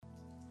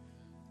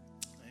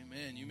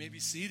Amen. You may be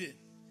seated.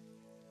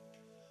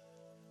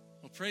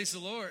 Well, praise the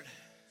Lord.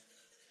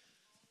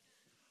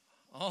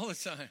 All the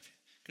time,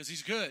 because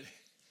he's good.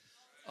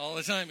 All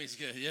the time he's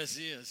good. Yes,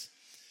 he is.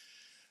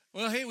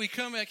 Well, hey, we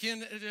come back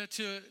in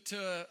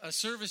to a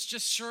service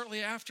just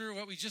shortly after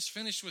what we just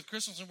finished with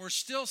Christmas, and we're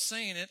still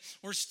saying it.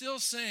 We're still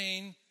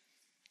saying,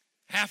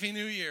 Happy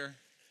New Year.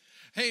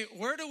 Hey,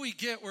 where do we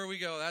get where we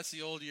go? That's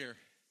the old year.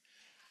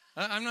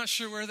 I'm not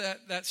sure where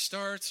that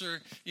starts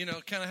or,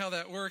 kind of how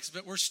that works,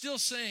 but we're still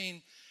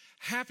saying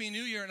Happy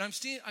New Year. And I'm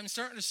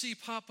starting to see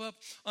pop up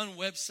on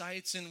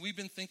websites, and we've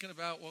been thinking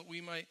about what we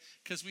might,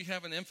 because we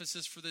have an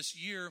emphasis for this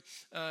year,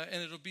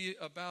 and it'll be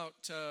about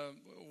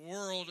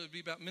it'll be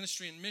about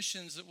ministry and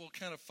missions that we'll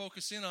kind of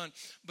focus in on.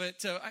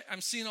 But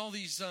I'm seeing all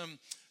these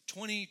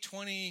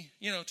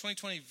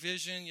 2020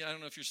 vision. I don't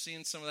know if you're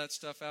seeing some of that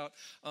stuff out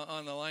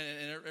on the line,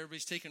 and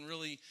everybody's taking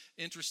really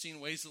interesting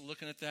ways of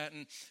looking at that.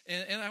 And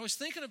I was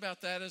thinking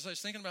about that as I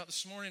was thinking about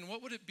this morning.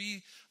 What would it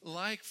be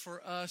like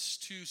for us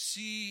to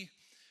see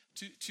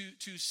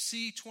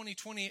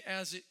 2020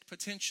 as it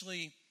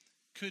potentially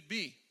could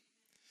be?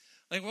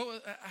 Like,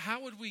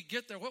 how would we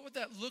get there? What would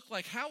that look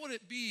like? How would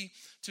it be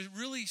to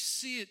really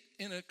see it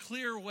in a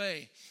clear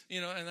way?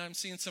 And I'm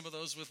seeing some of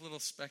those with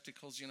little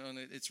spectacles, and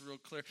it's real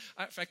clear.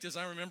 In fact, as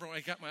I remember when I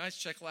got my eyes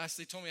checked last,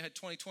 they told me I had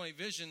 20/20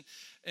 vision,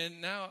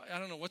 and now I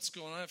don't know what's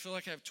going on. I feel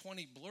like I have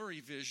 20 blurry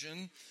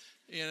vision.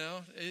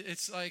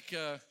 It's like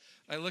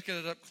I look at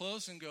it up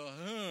close and go,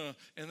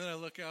 and then I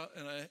look out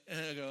and I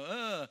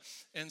go,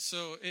 and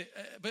so.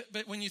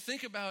 But when you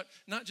think about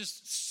not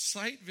just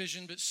sight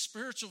vision, but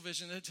spiritual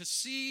vision, to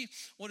see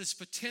what is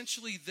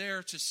potentially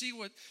there, to see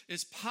what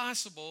is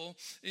possible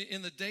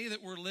in the day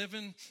that we're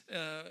living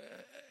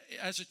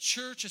as a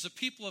church, as a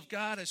people of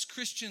God, as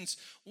Christians,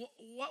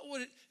 what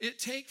would it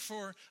take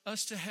for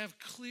us to have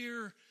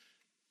clear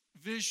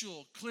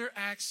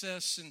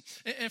access,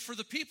 and for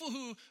the people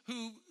who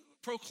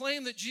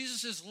proclaim that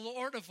Jesus is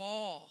Lord of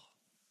all.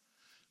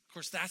 Of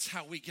course, that's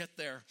how we get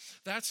there.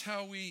 That's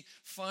how we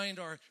find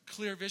our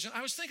clear vision.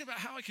 I was thinking about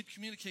how I could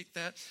communicate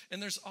that,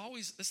 and there's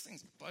always, this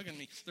thing's bugging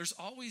me, there's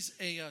always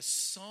a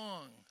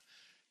song.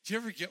 Do you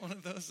ever get one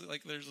of those?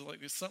 Like there's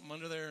something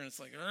under there, and it's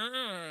like,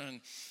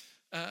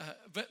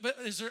 but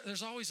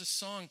there's always a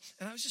song,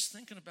 and I was just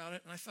thinking about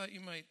it, and I thought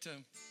you might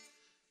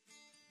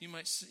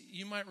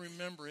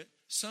remember it.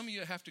 Some of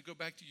you have to go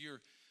back to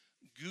your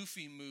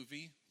Goofy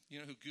movie. You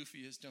know who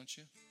Goofy is, don't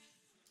you?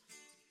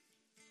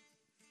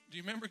 Do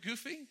you remember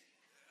Goofy?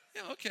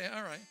 Yeah, okay,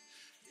 all right.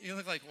 You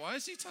look like, why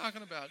is he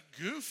talking about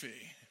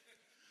Goofy?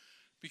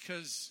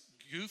 Because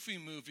Goofy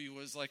movie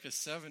was like a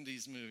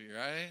 70s movie,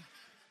 right?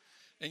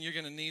 And you're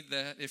going to need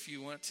that if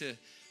you want to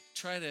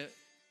try to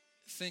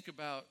think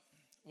about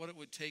what it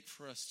would take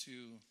for us to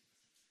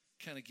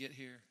kind of get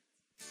here.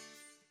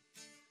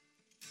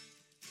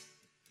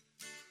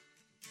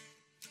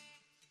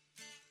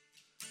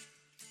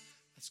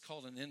 It's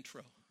called an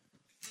intro.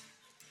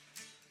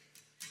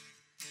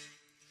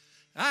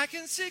 I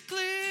can see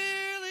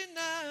clearly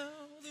now,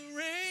 the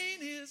rain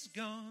is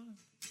gone.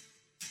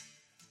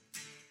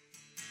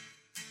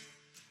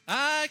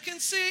 I can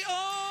see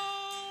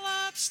all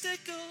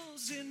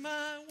obstacles in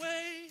my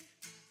way.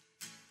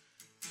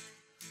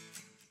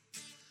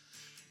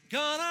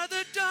 Gone are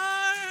the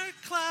dark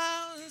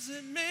clouds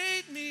that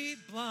made me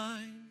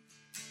blind.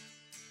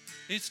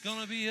 It's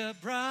gonna be a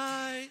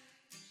bright,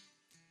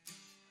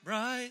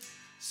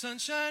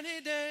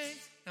 sunshiny day.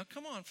 Now,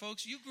 come on,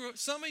 folks.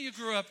 Some of you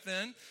grew up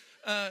then.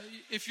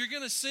 If you're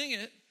going to sing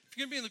it, if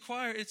you're going to be in the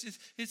choir,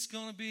 it's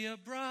going to be a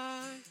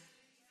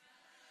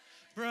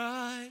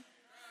bright,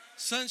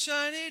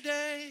 sunshiny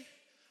day.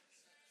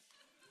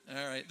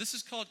 All right, this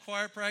is called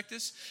choir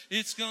practice.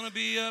 It's going to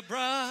be a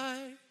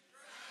bright,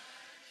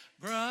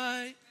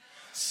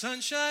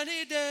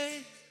 sunshiny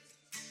day.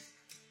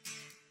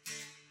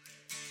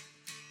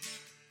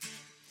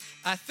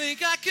 I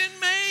think I can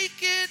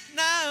make it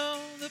now.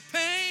 The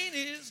pain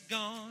is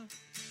gone.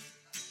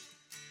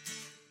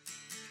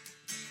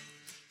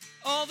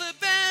 All the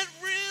bad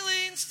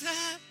feelings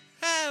that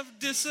have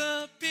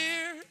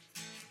disappeared.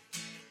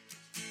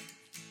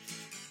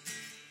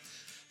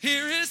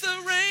 Here is the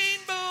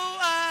rainbow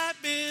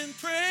I've been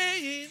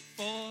praying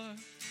for.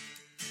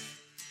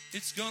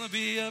 It's gonna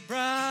be a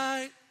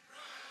bright,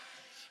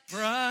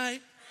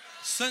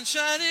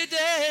 sunshiny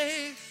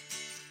day.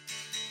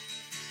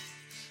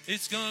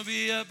 It's gonna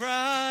be a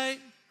bright,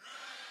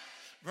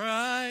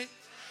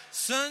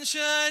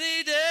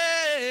 sunshiny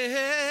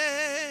day.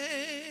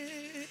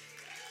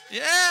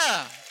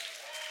 Yeah.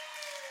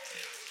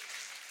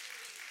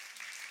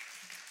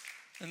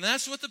 And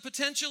that's what the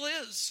potential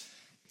is.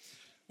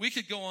 We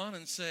could go on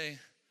and say,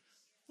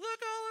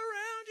 look all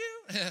around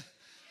you.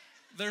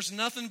 There's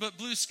nothing but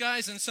blue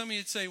skies. And some of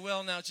you'd say,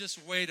 well, now just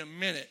wait a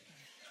minute.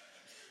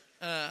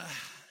 But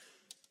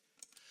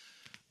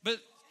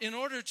in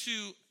order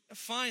to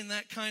find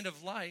that kind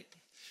of light,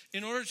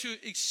 in order to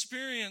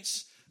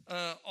experience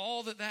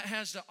all that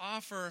has to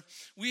offer,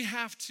 we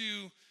have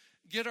to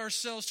get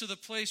ourselves to the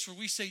place where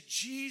we say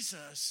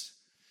Jesus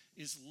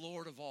is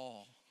Lord of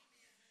all.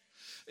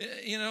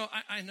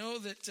 I know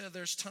that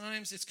there's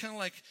times, it's kind of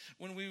like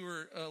when we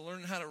were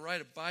learning how to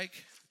ride a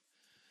bike.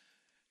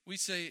 We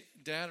say,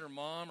 Dad or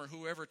Mom or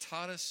whoever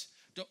taught us,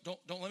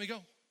 don't let me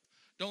go.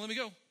 Don't let me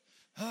go.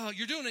 Oh,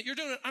 you're doing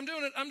it. I'm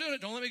doing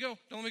it. Don't let me go.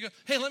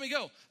 Hey, let me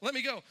go.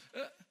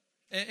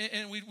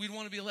 And we'd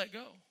want to be let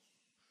go.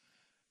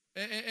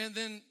 And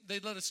then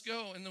they'd let us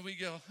go, and then we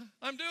go,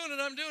 I'm doing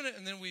it.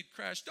 And then we'd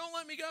crash. Don't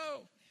let me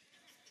go.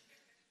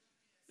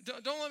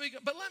 Don't let me go.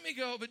 But let me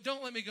go, but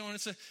don't let me go. And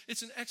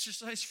it's an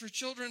exercise for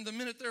children the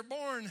minute they're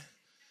born.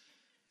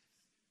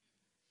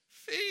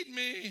 Feed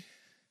me.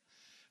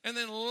 And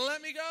then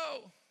let me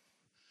go.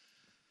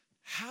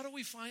 How do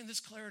we find this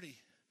clarity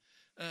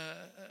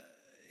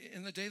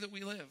in the day that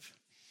we live?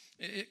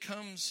 It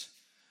comes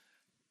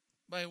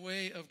by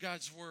way of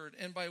God's word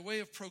and by way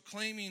of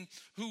proclaiming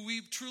who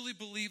we truly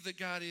believe that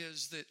God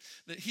is,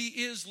 that he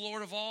is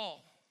Lord of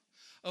all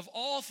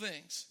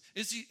things.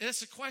 That's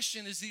the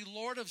question. Is he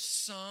Lord of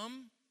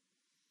some?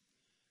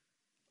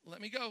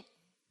 Let me go.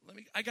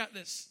 I got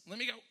this. Let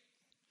me go.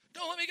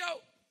 Don't let me go.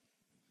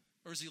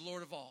 Or is he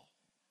Lord of all?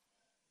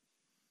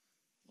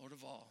 Lord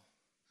of all.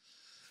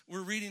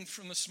 We're reading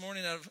from this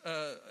morning out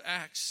of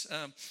Acts.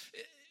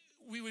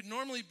 We would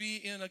normally be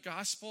in a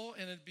gospel,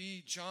 and it'd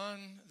be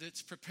John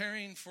that's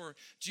preparing for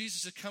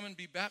Jesus to come and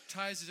be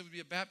baptized. It would be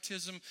a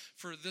baptism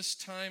for this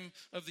time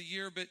of the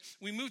year. But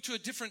we moved to a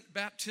different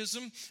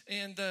baptism,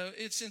 and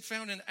it's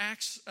found in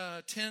Acts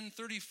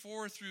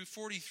 10:34 through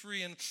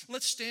 43. And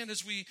let's stand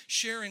as we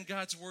share in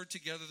God's word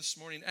together this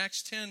morning.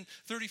 Acts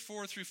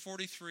 10:34 through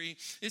 43.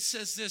 It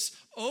says this,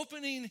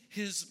 opening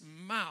his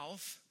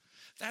mouth,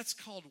 that's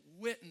called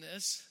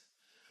witness.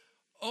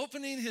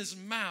 Opening his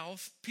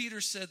mouth, Peter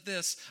said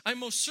this, I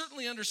most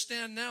certainly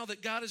understand now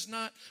that God is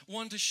not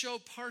one to show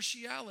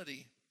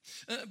partiality.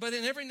 But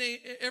in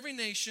every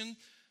nation,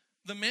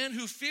 the man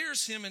who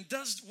fears him and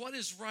does what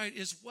is right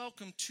is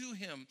welcome to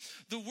him.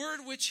 The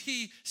word which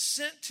he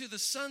sent to the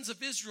sons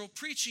of Israel,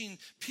 preaching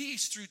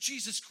peace through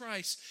Jesus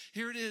Christ.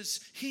 Here it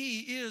is, he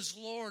is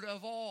Lord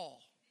of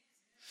all.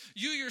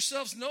 You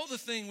yourselves know the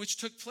thing which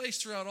took place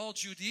throughout all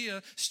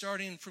Judea,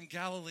 starting from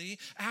Galilee,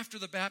 after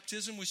the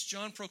baptism which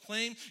John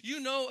proclaimed. You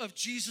know of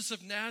Jesus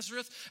of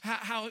Nazareth,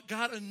 how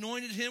God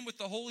anointed him with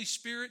the Holy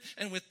Spirit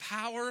and with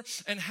power,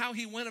 and how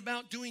he went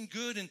about doing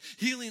good and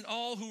healing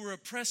all who were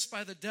oppressed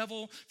by the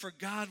devil, for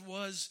God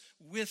was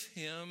with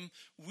him.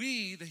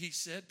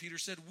 Peter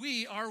said,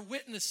 we are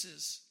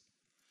witnesses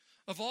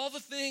of all the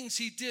things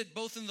he did,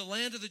 both in the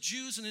land of the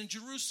Jews and in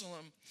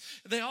Jerusalem.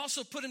 They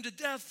also put him to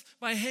death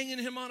by hanging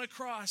him on a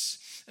cross.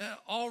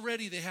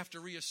 Already they have to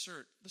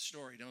reassert the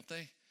story, don't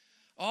they?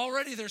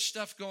 Already there's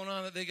stuff going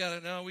on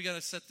that we got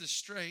to set this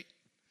straight.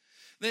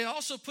 They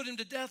also put him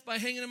to death by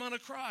hanging him on a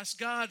cross.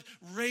 God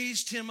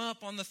raised him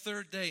up on the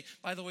third day.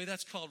 By the way,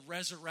 that's called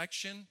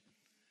resurrection.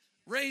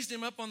 Raised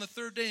him up on the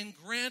third day and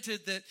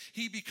granted that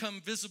he become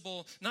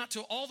visible, not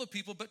to all the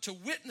people, but to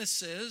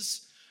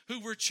witnesses who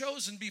were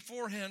chosen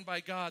beforehand by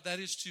God, that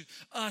is to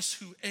us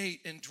who ate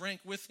and drank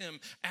with him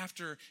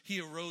after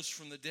he arose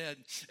from the dead.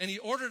 And he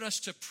ordered us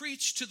to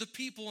preach to the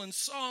people and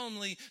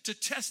solemnly to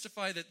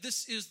testify that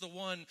this is the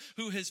one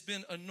who has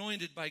been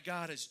anointed by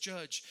God as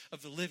judge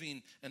of the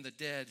living and the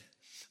dead.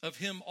 Of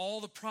him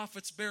all the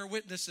prophets bear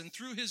witness, and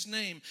through his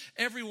name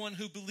everyone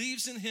who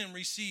believes in him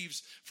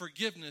receives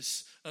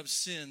forgiveness of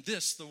sin.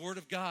 This, the word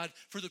of God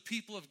for the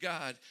people of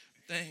God.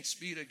 Thanks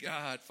be to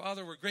God.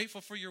 Father, we're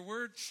grateful for your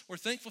word. We're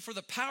thankful for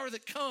the power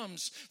that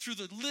comes through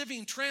the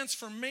living,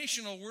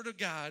 transformational word of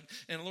God.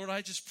 And Lord,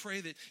 I just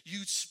pray that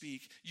you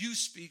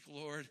speak,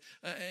 Lord,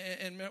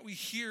 and may we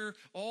hear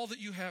all that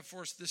you have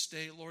for us this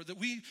day, Lord, that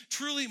we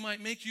truly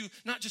might make you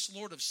not just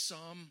Lord of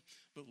some,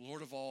 but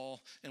Lord of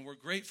all. And we're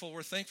grateful,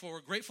 we're thankful,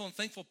 we're grateful and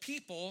thankful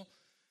people.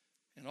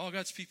 And all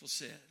God's people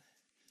said,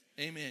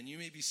 amen. You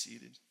may be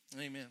seated.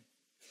 Amen.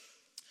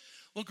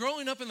 Well,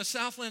 growing up in the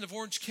Southland of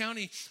Orange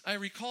County, I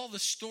recall the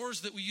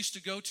stores that we used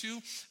to go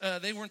to.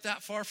 They weren't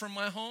that far from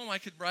my home. I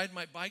could ride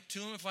my bike to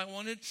them if I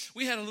wanted.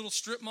 We had a little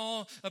strip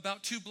mall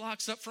about 2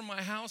 blocks up from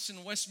my house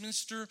in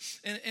Westminster,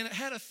 and it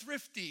had a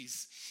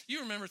Thrifties. You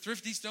remember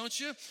Thrifties, don't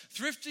you?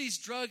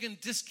 Thrifties drug and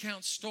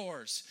discount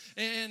stores.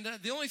 And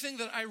the only thing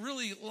that I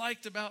really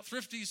liked about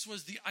Thrifties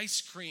was the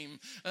ice cream.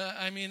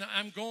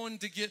 I'm going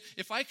to get,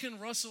 if I can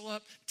rustle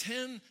up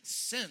 10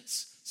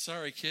 cents,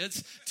 sorry,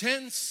 kids.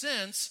 10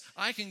 cents,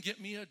 I can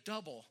get me a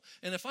double.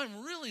 And if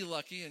I'm really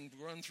lucky and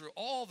run through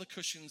all the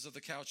cushions of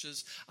the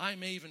couches, I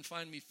may even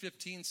find me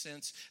 15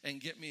 cents and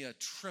get me a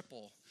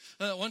triple.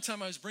 One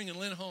time I was bringing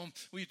Lynn home.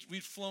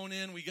 We'd flown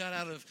in. We got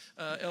out of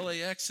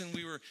LAX, and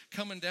we were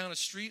coming down a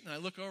street, and I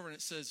look over, and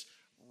it says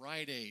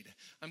Rite Aid.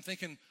 I'm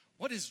thinking,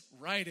 what is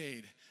Rite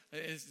Aid?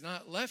 It's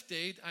not Left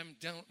Aid. I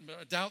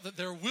doubt that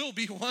there will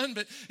be one,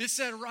 but it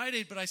said Rite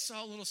Aid. But I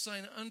saw a little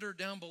sign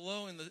down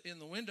below in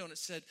the window, and it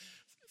said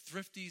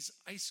Thrifties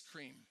ice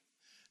cream.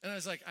 And I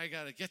was like, I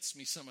got to get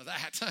me some of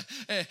that.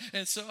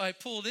 And so I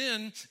pulled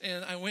in,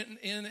 and I went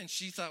in, and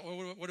she thought,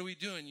 well, what are we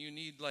doing? You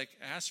need like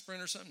aspirin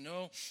or something?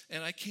 No.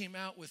 And I came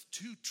out with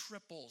 2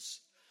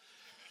 triples.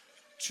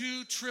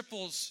 2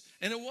 triples.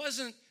 And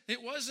it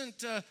It wasn't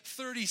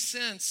 30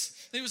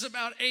 cents. It was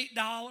about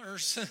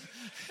 $8.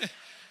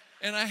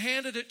 And I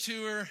handed it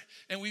to her,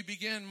 and we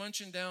began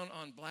munching down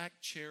on black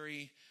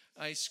cherry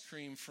ice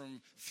cream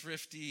from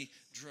Thrifty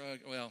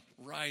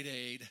Rite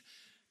Aid,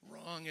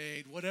 wrong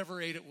aid,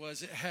 whatever aid it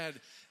was. It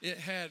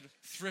had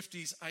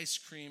Thrifty's ice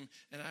cream,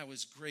 and I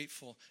was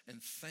grateful and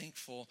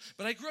thankful.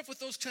 But I grew up with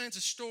those kinds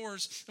of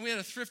stores, and we had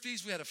a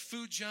Thrifty's, we had a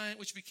Food Giant,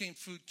 which became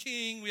Food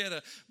King. We had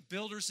a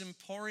Builder's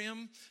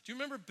Emporium. Do you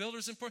remember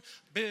Builder's Emporium?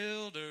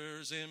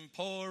 Builder's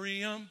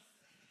Emporium.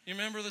 You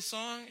remember the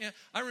song? Yeah,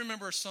 I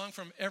remember a song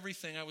from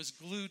everything. I was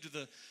glued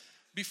to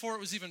before it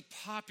was even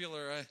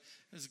popular, I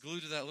was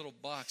glued to that little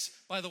box.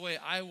 By the way,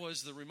 I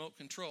was the remote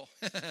control.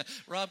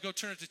 Rob, go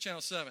turn it to channel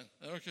 7.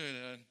 Okay,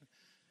 Dad.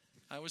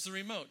 I was the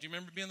remote. Do you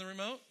remember being the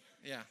remote?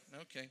 Yeah,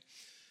 okay.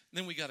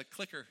 Then we got a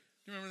clicker.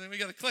 Do you remember that? We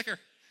got a clicker.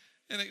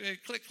 And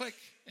it click, click,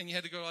 and you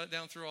had to go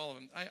down through all of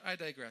them. I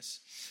digress.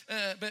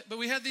 But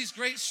we had these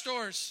great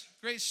stores.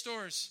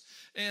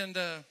 And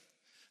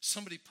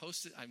somebody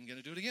posted, I'm going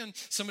to do it again.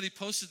 Somebody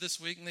posted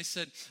this week, and they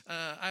said,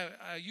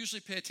 I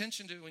usually pay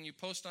attention to when you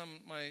post on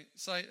my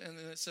site, and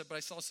then it said, but I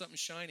saw something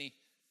shiny.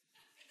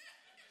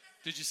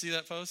 Did you see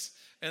that post?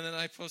 And then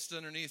I posted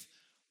underneath,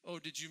 oh,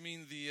 did you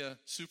mean the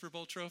Super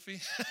Bowl trophy?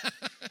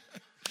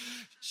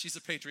 She's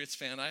a Patriots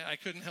fan. I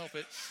couldn't help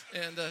it.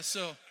 And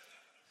so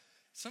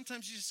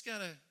sometimes you just got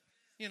to,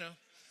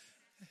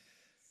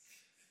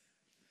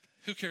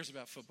 who cares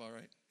about football,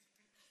 right?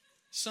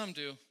 Some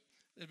do.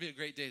 It'd be a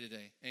great day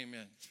today.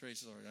 Amen.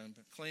 Praise the Lord. I'm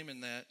claiming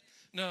that.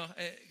 No,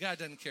 God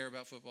doesn't care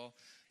about football.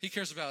 He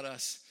cares about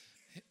us.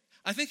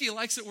 I think he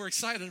likes that we're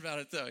excited about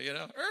it, though,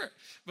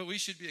 But we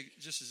should be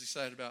just as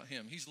excited about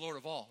him. He's Lord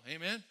of all.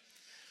 Amen.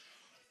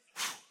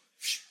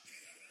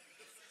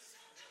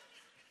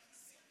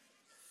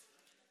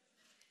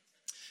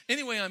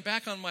 Anyway, I'm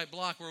back on my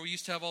block where we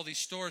used to have all these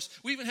stores.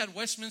 We even had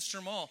Westminster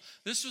Mall.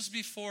 This was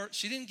before.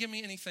 She didn't give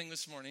me anything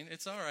this morning.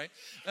 It's all right.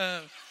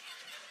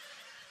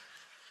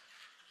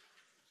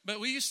 But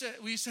we used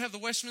to have the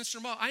Westminster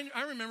Mall.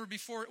 I remember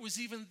before it was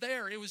even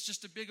there. It was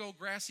just a big old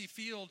grassy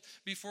field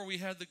before we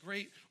had the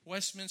great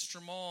Westminster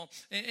Mall.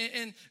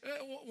 And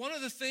one of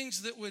the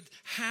things that would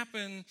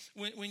happen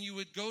when you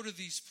would go to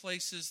these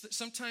places, that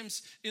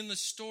sometimes in the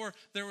store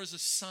there was a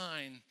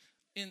sign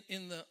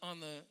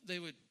they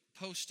would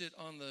post it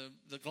on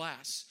the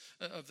glass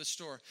of the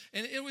store.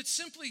 And it would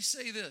simply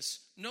say this: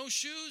 no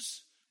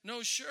shoes,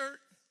 no shirt.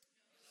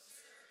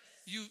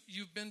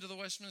 You've been to the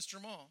Westminster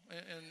Mall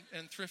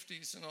and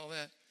Thrifty's and all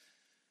that.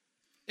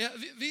 Yeah,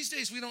 these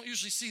days we don't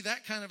usually see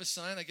that kind of a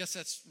sign. I guess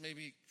that's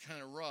maybe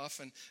kind of rough.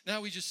 And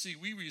now we just see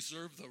we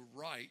reserve the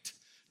right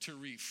to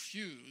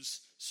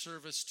refuse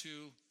service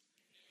to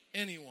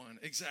anyone.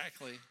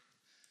 Exactly.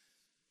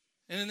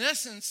 And in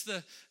essence,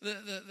 the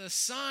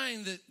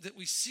sign that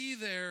we see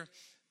there,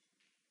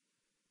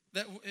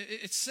 that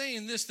it's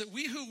saying this, that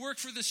we who work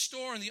for this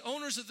store and the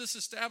owners of this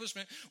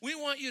establishment, we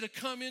want you to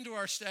come into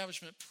our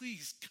establishment.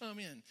 Please come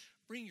in.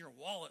 Bring your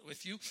wallet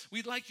with you.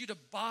 We'd like you to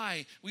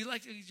buy. We'd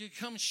like you to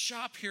come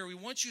shop here. We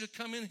want you to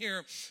come in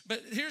here.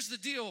 But here's the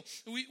deal.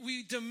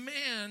 We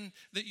demand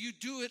that you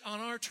do it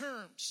on our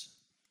terms.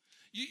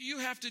 You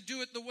have to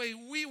do it the way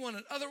we want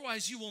it.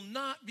 Otherwise, you will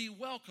not be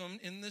welcome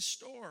in this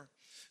store.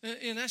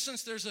 In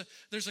essence, there's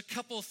a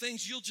couple of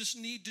things you'll just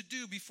need to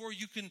do before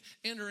you can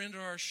enter into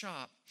our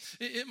shop.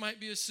 It might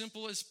be as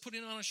simple as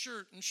putting on a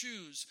shirt and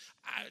shoes.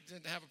 I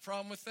didn't have a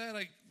problem with that.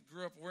 I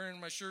grew up wearing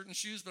my shirt and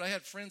shoes, but I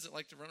had friends that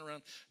like to run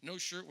around no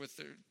shirt with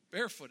their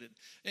barefooted.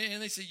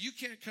 And they say, you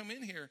can't come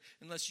in here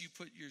unless you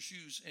put your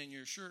shoes and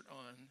your shirt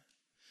on.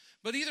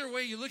 But either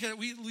way you look at it,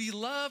 we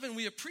love and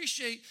we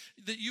appreciate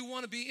that you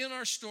want to be in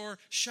our store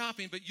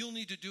shopping, but you'll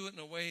need to do it in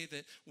a way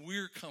that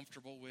we're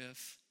comfortable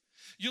with.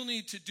 You'll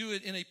need to do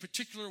it in a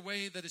particular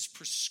way that is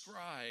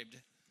prescribed.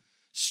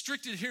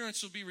 Strict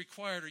adherence will be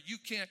required, or you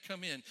can't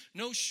come in.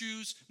 No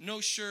shoes,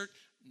 no shirt,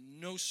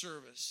 no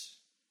service.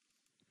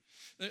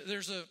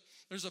 There's a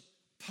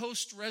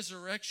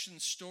post-resurrection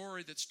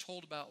story that's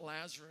told about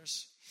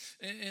Lazarus,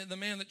 and the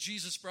man that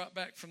Jesus brought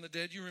back from the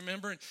dead. You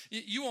remember?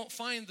 You won't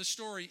find the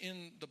story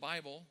in the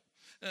Bible,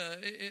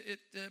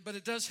 but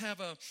it does have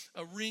a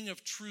ring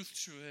of truth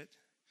to it.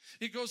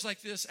 It goes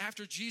like this: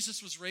 after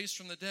Jesus was raised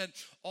from the dead,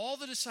 all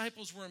the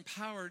disciples were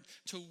empowered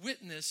to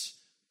witness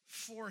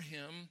for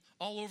him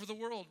all over the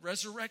world.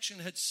 Resurrection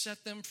had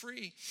set them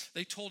free.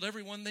 They told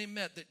everyone they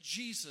met that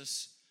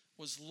Jesus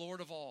was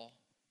Lord of all.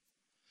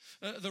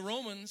 The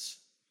Romans,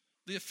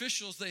 the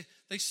officials,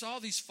 they saw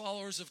these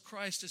followers of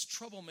Christ as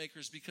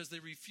troublemakers because they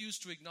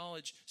refused to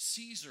acknowledge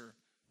Caesar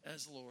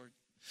as Lord.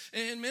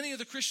 And many of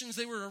the Christians,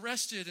 they were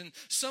arrested, and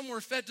some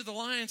were fed to the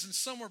lions, and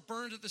some were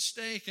burned at the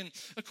stake. And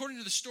according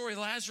to the story,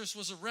 Lazarus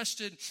was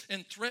arrested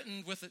and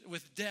threatened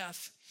with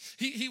death.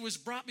 He was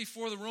brought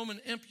before the Roman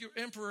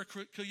Emperor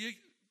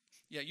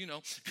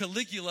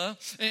Caligula,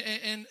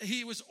 and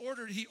he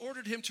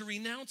ordered him to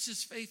renounce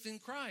his faith in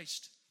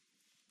Christ.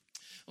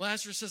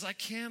 Lazarus says, I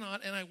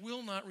cannot and I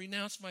will not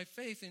renounce my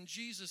faith in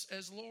Jesus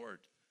as Lord.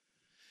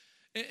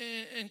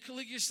 And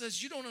Caligula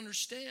says, you don't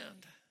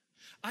understand.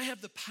 I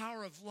have the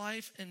power of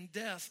life and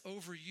death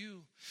over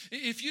you.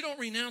 If you don't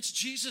renounce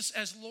Jesus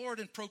as Lord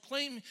and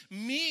proclaim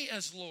me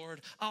as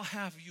Lord, I'll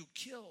have you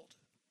killed.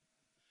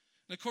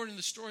 And according to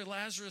the story,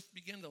 Lazarus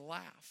began to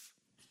laugh.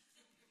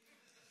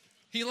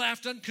 He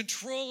laughed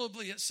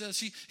uncontrollably, it says.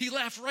 He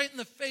laughed right in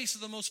the face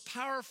of the most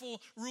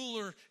powerful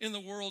ruler in the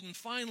world. And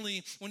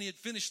finally, when he had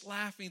finished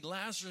laughing,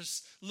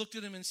 Lazarus looked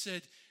at him and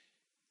said,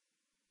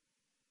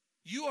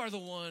 you are the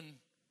one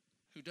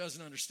who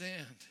doesn't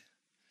understand.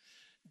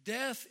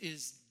 Death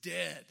is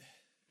dead.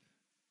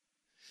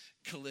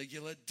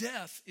 Caligula,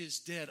 death is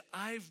dead.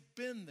 I've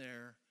been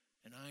there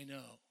and I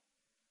know.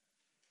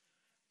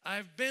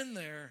 I've been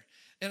there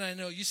and I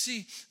know. You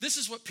see, this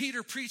is what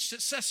Peter preached at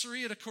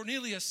Caesarea to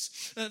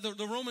Cornelius,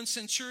 the Roman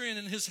centurion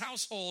and his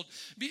household.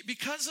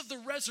 Because of the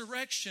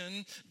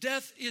resurrection,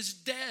 death is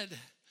dead.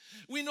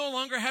 We no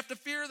longer have to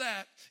fear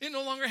that. It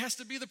no longer has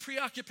to be the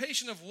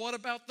preoccupation of what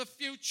about the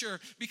future,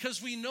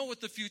 because we know what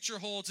the future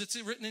holds.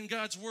 It's written in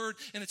God's word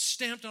and it's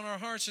stamped on our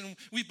hearts and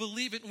we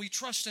believe it and we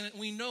trust in it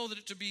and we know that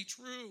it to be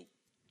true.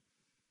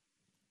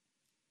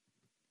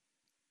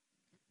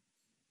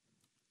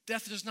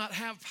 Death does not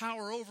have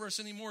power over us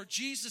anymore.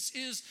 Jesus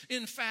is,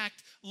 in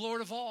fact,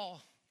 Lord of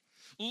all.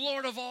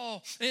 Lord of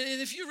all.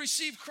 And if you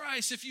receive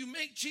Christ, if you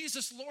make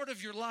Jesus Lord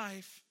of your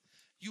life,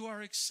 you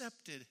are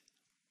accepted.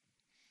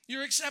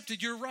 You're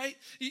accepted. You're right.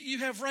 You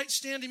have right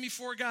standing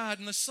before God.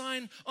 And the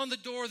sign on the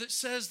door that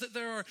says that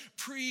there are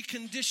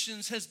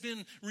preconditions has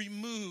been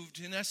removed.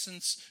 In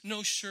essence,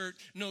 no shirt,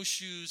 no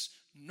shoes,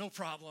 no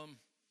problem.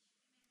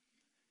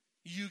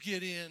 You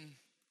get in.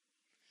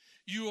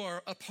 You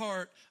are a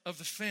part of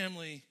the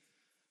family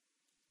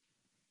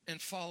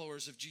and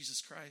followers of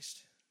Jesus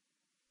Christ.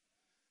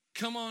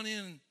 Come on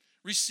in.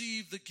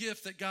 Receive the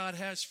gift that God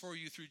has for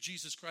you through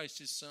Jesus Christ,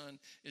 his Son,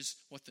 is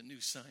what the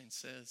new sign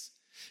says.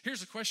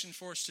 Here's a question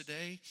for us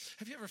today.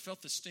 Have you ever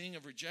felt the sting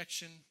of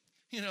rejection?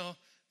 You know,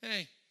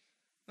 hey,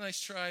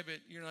 nice try, but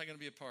you're not going to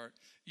be a part.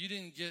 You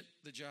didn't get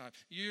the job.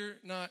 You're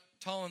not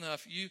tall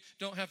enough. You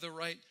don't have the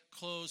right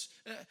clothes.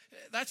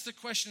 That's the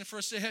question for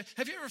us today.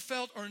 Have you ever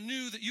felt or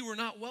knew that you were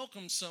not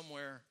welcome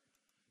somewhere?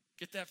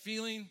 Get that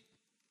feeling?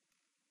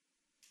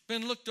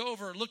 Been looked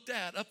over, looked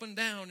at, up and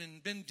down,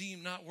 and been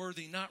deemed not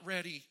worthy, not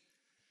ready.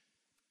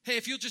 Hey,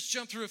 if you'll just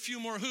jump through a few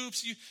more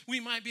hoops, we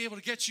might be able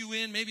to get you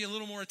in, maybe a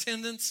little more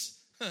attendance.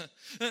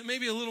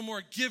 Maybe a little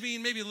more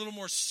giving, maybe a little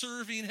more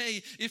serving.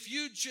 Hey, if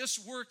you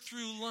just work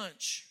through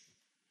lunch,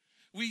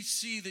 we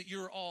see that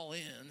you're all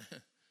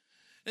in.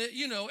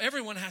 You know,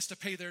 everyone has to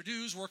pay their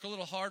dues, work a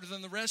little harder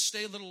than the rest,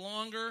 stay a little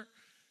longer,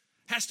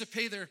 has to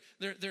pay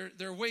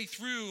their way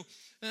through,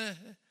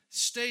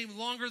 stay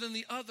longer than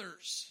the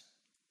others,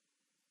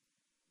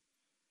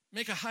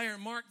 make a higher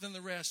mark than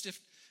the rest.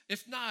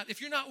 If not,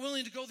 if you're not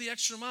willing to go the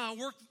extra mile,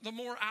 work the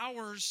more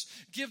hours,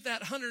 give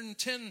that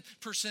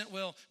 110%,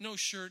 well, no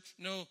shirt,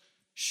 no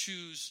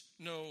shoes,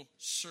 no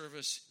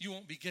service. You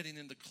won't be getting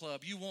in the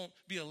club. You won't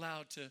be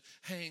allowed to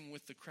hang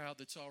with the crowd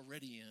that's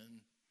already in.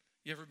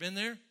 You ever been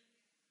there?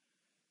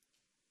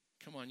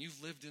 Come on,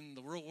 you've lived in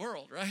the real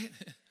world, right?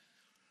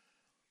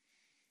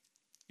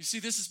 You see,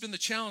 this has been the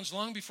challenge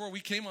long before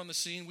we came on the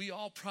scene. We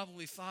all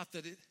probably thought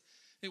that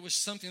it was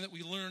something that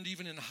we learned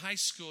even in high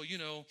school. You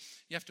know,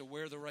 you have to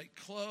wear the right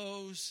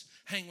clothes,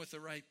 hang with the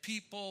right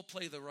people,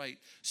 play the right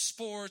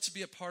sports,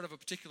 be a part of a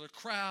particular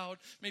crowd,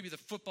 maybe the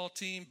football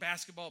team,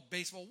 basketball,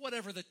 baseball,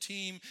 whatever the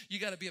team, you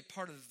got to be a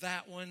part of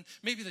that one.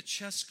 Maybe the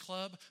chess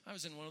club. I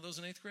was in one of those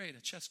in 8th grade,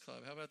 a chess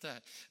club. How about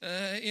that?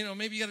 You know,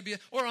 maybe you got to be,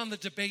 or on the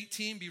debate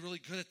team, be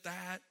really good at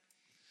that.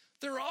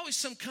 There are always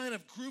some kind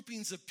of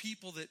groupings of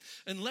people that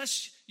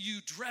unless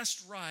you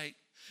dressed right,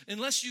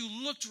 unless you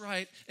looked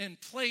right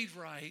and played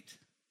right,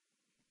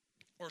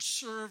 or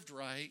served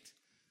right,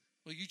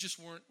 well, you just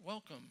weren't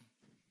welcome.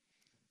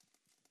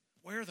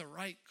 Wear the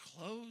right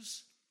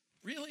clothes?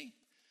 Really?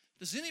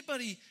 Does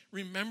anybody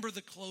remember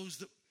the clothes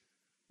that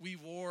we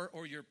wore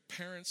or your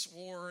parents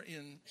wore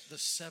in the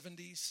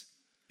 70s?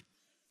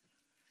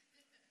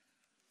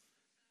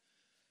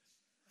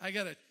 I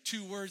got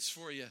 2 words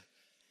for you.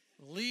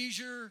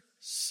 Leisure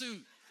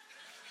suit.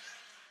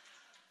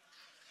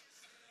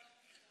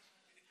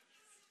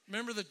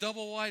 Remember the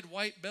double wide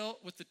white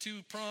belt with the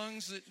 2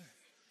 prongs that...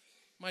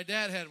 My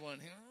dad had one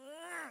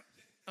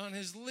on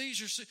his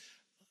leisure suit.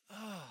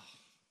 Oh,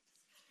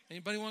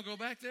 anybody want to go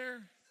back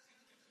there?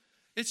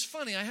 It's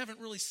funny, I haven't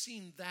really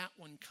seen that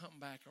one come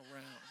back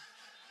around.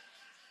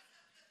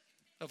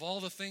 Of all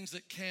the things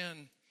that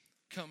can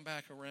come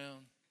back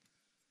around.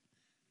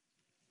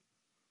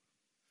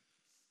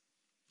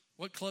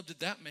 What club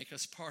did that make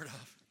us part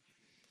of?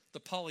 The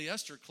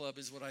polyester club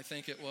is what I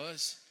think it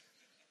was.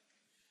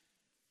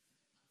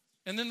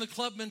 And then the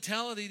club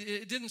mentality,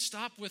 it didn't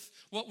stop with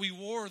what we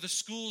wore, the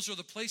schools or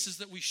the places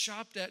that we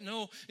shopped at.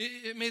 No,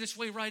 it made its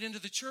way right into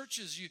the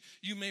churches.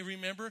 You may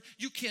remember,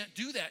 you can't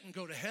do that and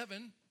go to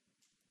heaven.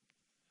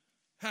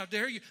 How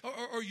dare you?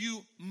 Or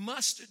you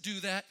must do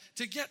that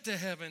to get to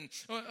heaven.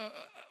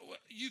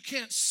 You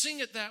can't sing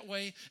it that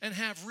way and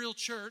have real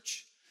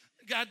church.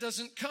 God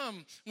doesn't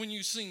come when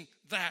you sing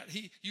that.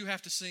 You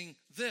have to sing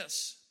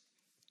this.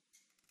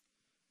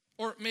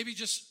 Or maybe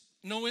just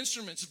no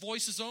instruments,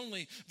 voices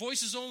only.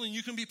 Voices only, and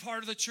you can be part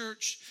of the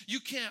church. You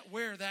can't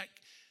wear that.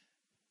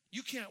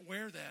 You can't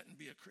wear that and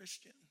be a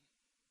Christian.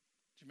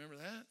 Do you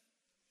remember that?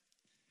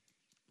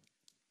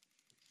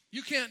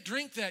 You can't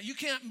drink that. You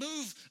can't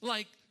move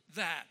like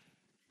that.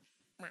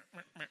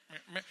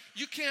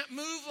 You can't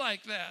move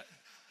like that.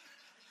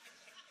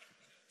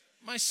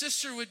 My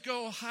sister would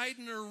go hide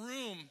in her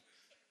room.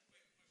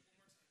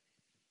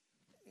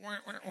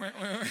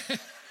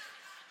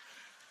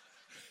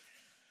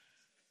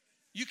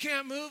 You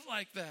can't move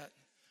like that.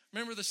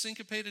 Remember the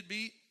syncopated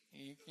beat?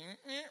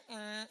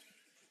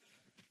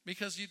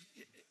 Because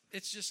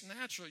it's just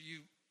natural.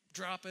 You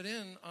drop it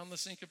in on the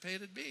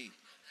syncopated beat.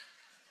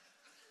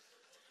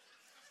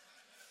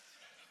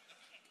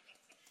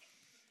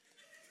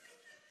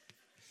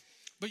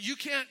 But you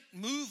can't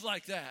move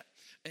like that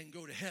and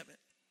go to heaven.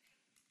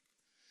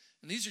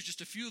 And these are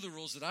just a few of the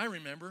rules that I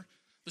remember.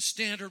 The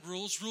standard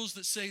rules, rules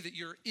that say that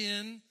you're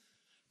in,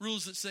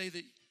 rules that say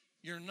that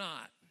you're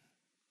not.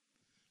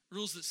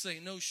 Rules that say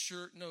no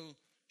shirt, no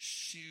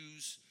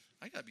shoes.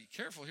 I got to be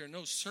careful here,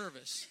 no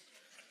service.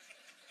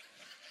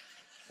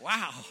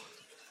 Wow.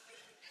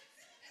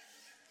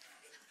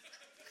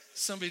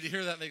 Somebody to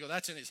hear that and they go,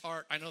 that's in his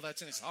heart. I know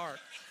that's in his heart.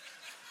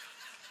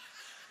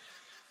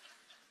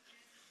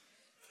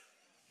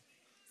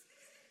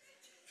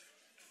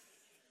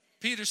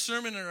 Peter's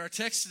sermon in our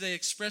text today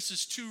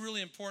expresses two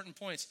really important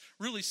points,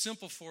 really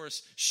simple for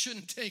us,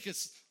 shouldn't take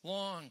us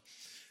long.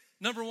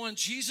 Number one,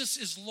 Jesus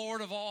is Lord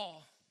of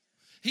all.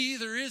 He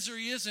either is or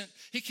he isn't.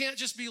 He can't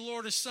just be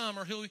Lord of some,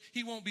 or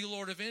he won't be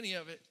Lord of any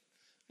of it.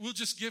 We'll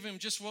just give him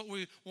just what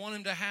we want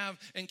him to have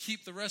and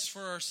keep the rest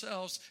for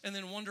ourselves and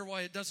then wonder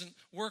why it doesn't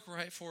work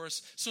right for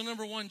us. So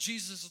number one,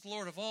 Jesus is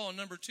Lord of all. And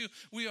number two,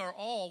 we are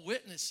all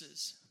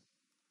witnesses.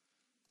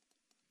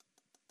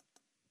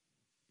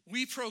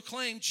 We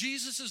proclaim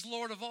Jesus is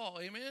Lord of all.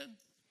 Amen?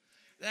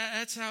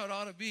 That's how it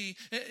ought to be.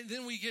 And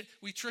then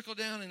we trickle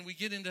down and we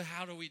get into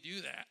how do we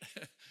do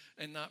that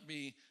and not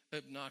be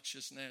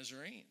obnoxious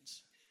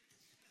Nazarenes.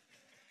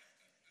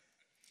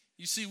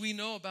 You see, we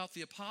know about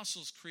the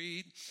Apostles'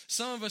 Creed.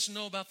 Some of us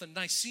know about the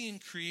Nicene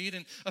Creed,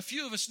 and a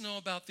few of us know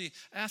about the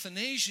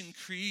Athanasian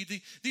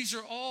Creed.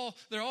 They're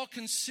all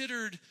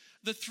considered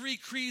the three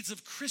creeds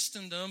of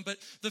Christendom, but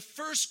the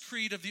first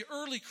creed of the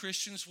early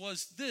Christians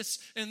was this,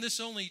 and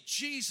this only: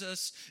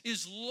 Jesus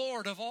is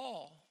Lord of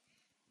all.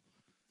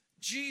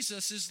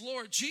 Jesus is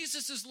Lord.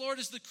 Jesus is Lord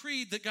is the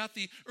creed that got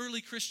the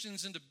early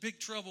Christians into big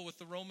trouble with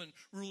the Roman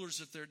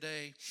rulers of their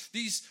day.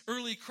 These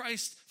early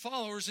Christ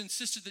followers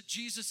insisted that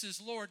Jesus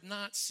is Lord,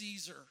 not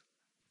Caesar.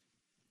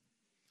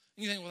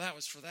 And you think, well, that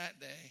was for that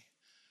day.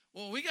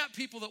 Well, we got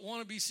people that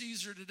want to be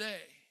Caesar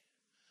today.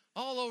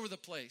 All over the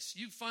place.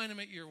 You can find them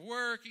at your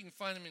work. You can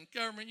find them in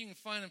government. You can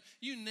find them,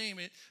 you name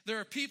it. There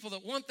are people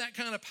that want that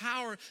kind of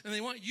power, and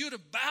they want you to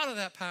bow to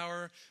that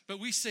power.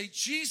 But we say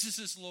Jesus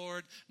is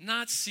Lord,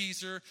 not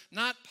Caesar,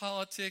 not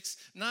politics,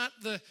 not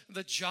the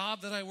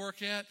job that I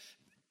work at.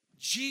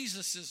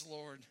 Jesus is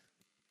Lord.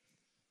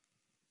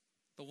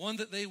 The one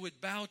that they would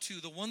bow to,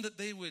 the one that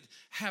they would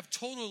have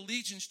total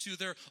allegiance to,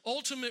 their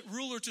ultimate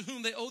ruler to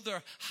whom they owed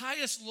their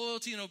highest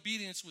loyalty and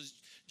obedience was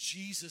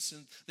Jesus,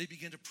 and they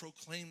began to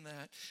proclaim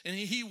that. And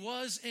he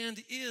was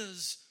and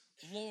is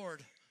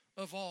Lord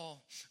of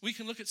all. We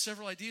can look at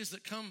several ideas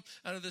that come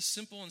out of this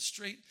simple and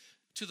straight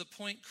to the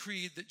point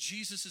creed that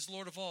Jesus is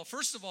Lord of all.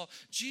 First of all,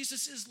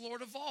 Jesus is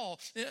Lord of all.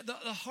 The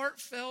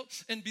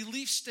heartfelt and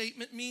belief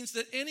statement means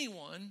that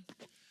anyone,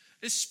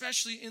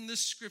 especially in this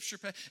scripture,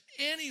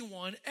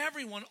 anyone,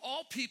 everyone,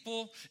 all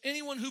people,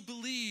 anyone who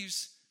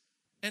believes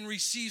and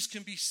receives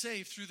can be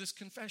saved through this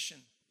confession.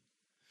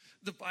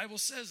 The Bible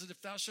says that if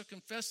thou shalt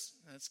confess,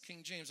 that's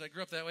King James, I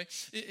grew up that way.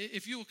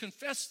 If you will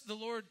confess the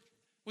Lord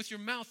with your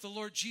mouth, the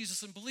Lord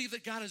Jesus, and believe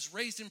that God has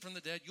raised him from the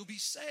dead, you'll be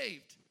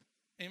saved.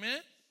 Amen?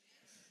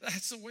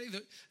 That's the way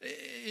that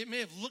it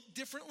may have looked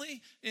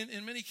differently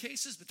in many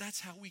cases, but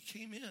that's how we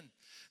came in.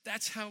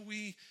 That's how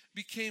we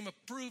became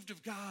approved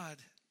of God.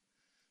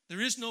 There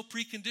is no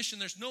precondition.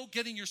 There's no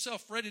getting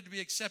yourself ready to be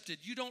accepted.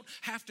 You don't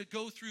have to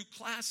go through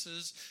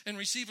classes and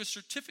receive a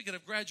certificate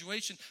of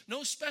graduation.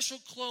 No special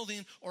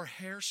clothing or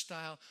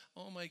hairstyle.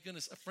 Oh my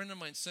goodness. A friend of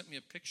mine sent me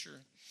a picture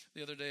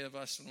the other day of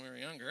us when we were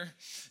younger.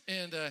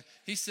 And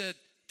he said,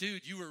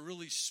 dude, you were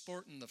really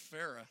sporting the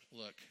Farrah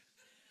look.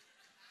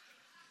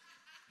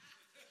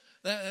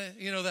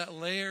 That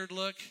layered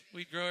look.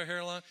 We grow our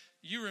hair long.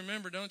 You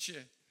remember, don't you?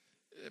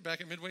 Back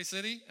at Midway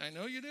City? I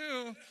know you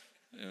do.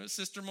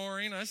 Sister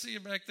Maureen, I see you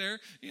back there,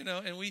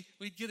 and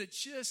we'd get it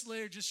just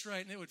layered just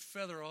right, and it would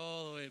feather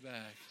all the way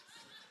back.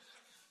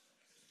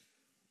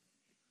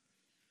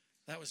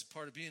 That was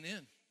part of being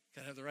in.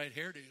 Got to have the right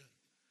hairdo.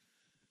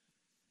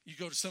 You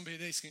go to somebody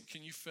today,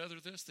 can you feather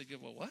this? They go,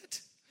 well,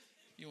 what?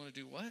 You want to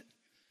do what?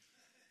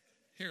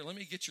 Here, let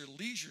me get your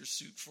leisure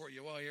suit for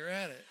you while you're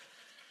at it.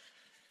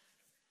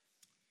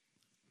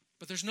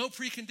 But there's no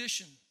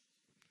precondition.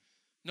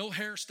 No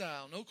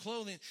hairstyle, no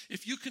clothing.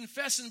 If you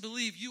confess and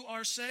believe, you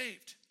are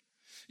saved.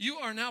 You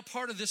are now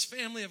part of this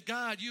family of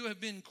God. You have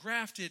been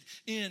grafted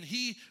in.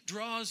 He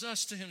draws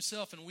us to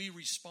himself and we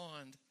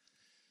respond.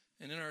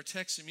 And in our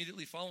text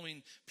immediately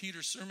following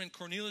Peter's sermon,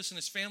 Cornelius and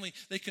his family,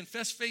 they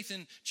confess faith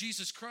in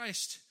Jesus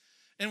Christ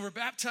and were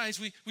baptized.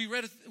 We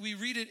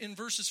read it in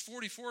verses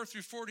 44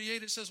 through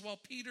 48. It says, while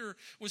Peter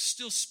was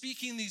still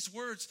speaking these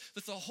words,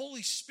 that the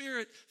Holy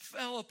Spirit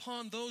fell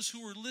upon those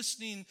who were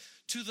listening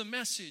to the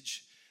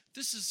message.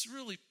 This is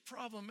really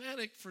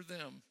problematic for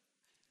them.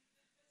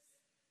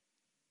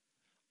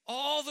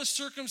 All the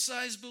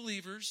circumcised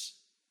believers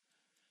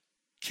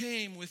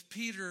came with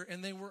Peter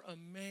and they were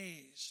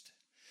amazed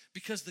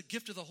because the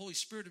gift of the Holy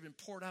Spirit had been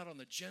poured out on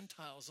the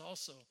Gentiles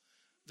also,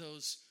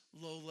 those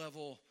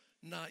low-level,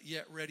 not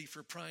yet ready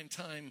for prime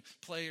time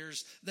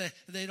players.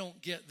 They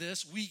don't get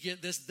this. We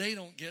get this. They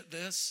don't get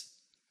this.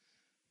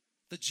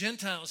 The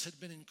Gentiles had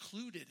been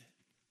included.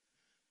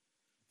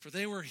 For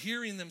they were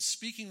hearing them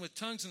speaking with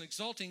tongues and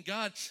exalting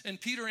God.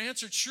 And Peter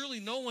answered, surely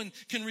no one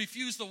can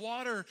refuse the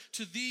water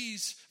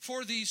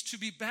for these to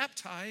be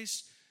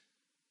baptized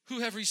who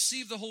have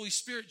received the Holy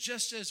Spirit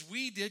just as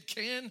we did,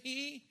 can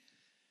he?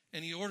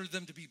 And he ordered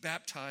them to be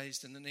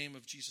baptized in the name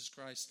of Jesus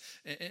Christ.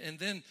 And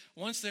then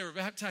once they were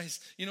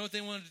baptized, you know what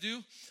they wanted to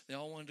do? They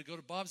all wanted to go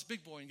to Bob's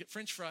Big Boy and get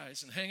French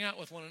fries and hang out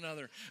with one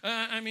another.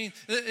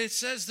 It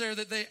says there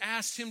that they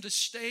asked him to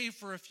stay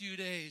for a few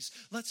days.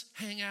 Let's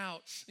hang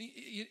out.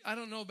 I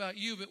don't know about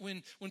you, but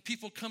when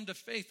people come to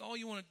faith, all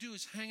you want to do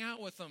is hang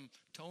out with them.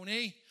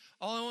 Tony,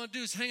 all I want to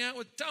do is hang out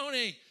with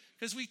Tony.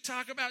 Because we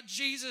talk about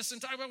Jesus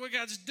and talk about what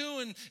God's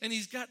doing, and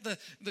he's got the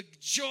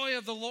joy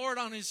of the Lord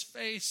on his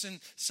face, and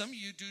some of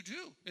you do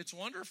too. It's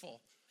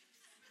wonderful.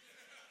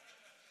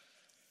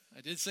 I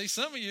did say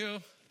some of you.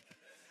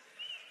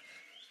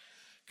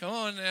 Come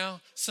on now.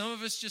 Some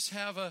of us just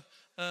have a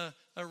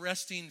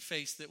resting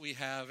face that we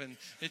have, and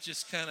it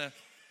just kind of,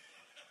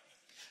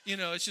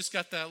 it's just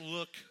got that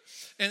look.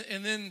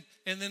 And then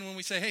when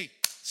we say, hey,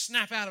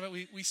 snap out of it,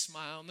 we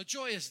smile, and the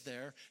joy is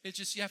there. It's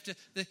just you have to,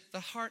 the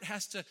heart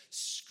has to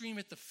scream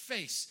at the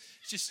face.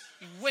 It's just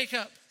wake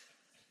up.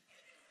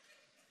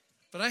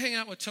 But I hang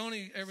out with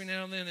Tony every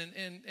now and then,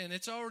 and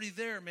it's already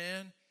there,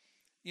 man.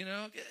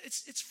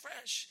 It's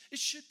fresh. It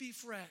should be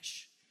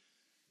fresh.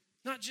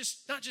 Not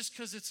just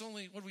because it's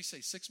only, what do we say,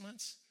 6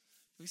 months?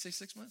 Did we say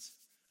 6 months?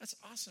 That's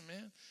awesome,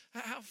 man.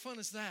 How fun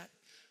is that?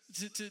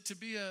 To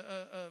be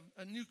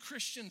a new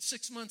Christian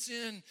 6 months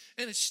in,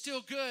 and it's still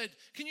good.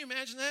 Can you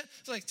imagine that?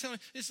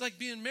 It's like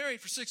being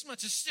married for 6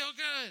 months. It's still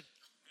good.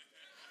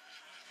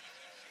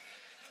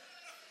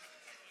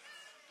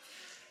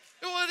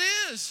 Well,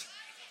 it is.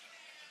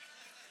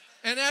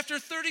 And after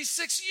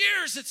 36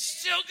 years, it's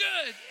still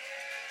good.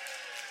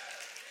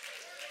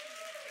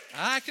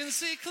 I can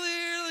see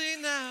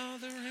clearly now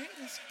the rain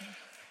is coming.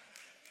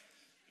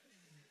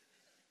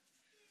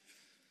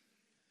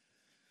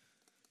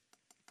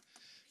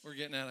 We're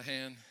getting out of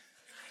hand.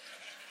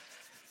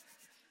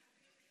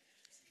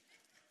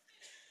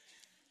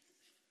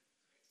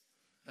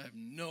 I have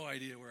no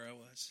idea where I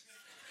was.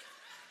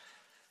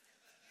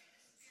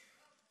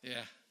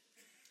 Yeah.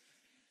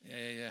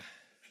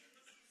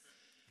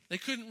 They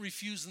couldn't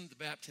refuse them the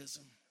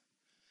baptism,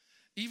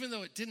 even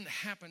though it didn't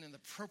happen in the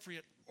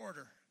appropriate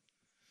order.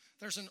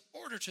 There's an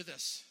order to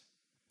this.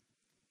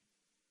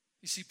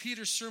 You see,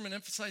 Peter's sermon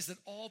emphasized that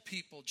all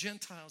people,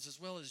 Gentiles as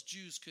well as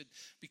Jews, could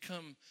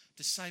become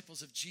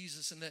disciples of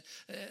Jesus, and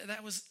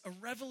that was a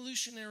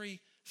revolutionary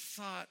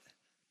thought,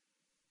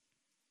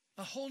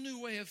 a whole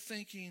new way of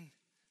thinking,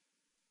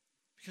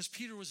 because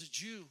Peter was a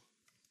Jew,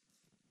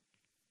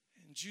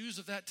 and Jews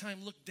of that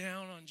time looked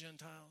down on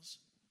Gentiles.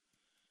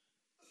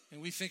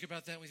 And we think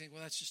about that, and we think,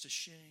 well, that's just a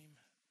shame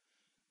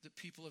that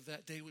people of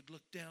that day would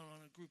look down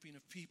on a grouping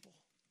of people.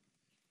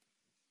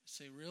 I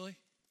say, really?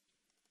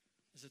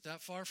 Is it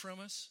that far from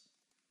us?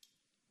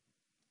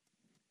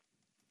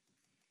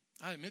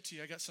 I admit to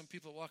you, I got some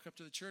people that walk up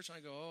to the church and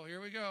I go, oh, here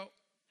we go.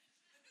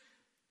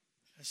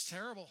 That's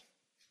terrible.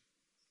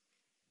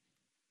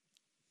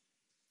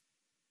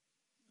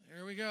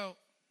 Here we go.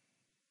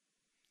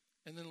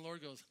 And then the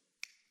Lord goes,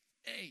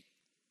 hey,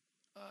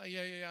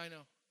 yeah,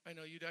 I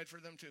know, you died for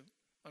them too.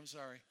 I'm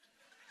sorry.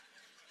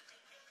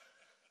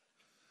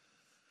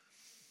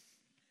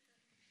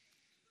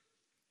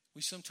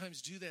 We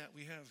sometimes do that.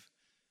 We have,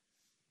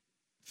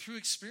 through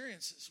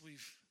experiences,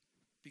 we've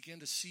begun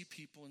to see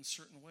people in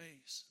certain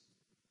ways.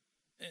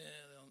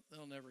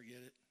 They'll never get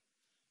it.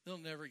 They'll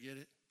never get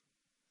it.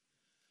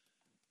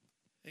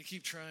 They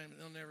keep trying, but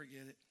they'll never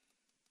get it.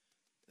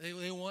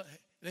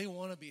 They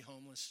want to be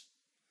homeless.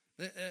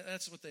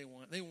 That's what they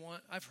want.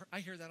 I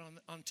hear that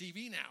on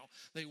TV now.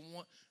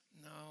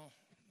 No,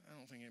 I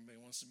don't think anybody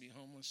wants to be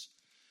homeless.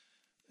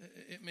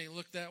 It may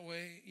look that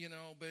way,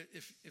 but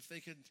if they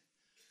could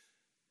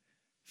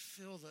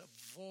fill the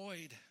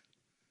void,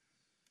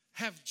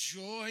 have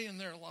joy in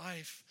their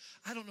life.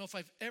 I don't know if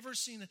I've ever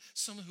seen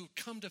someone who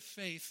come to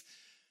faith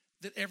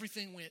that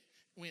everything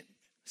went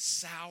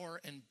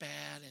sour and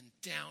bad and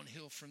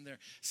downhill from there.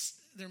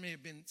 There may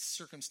have been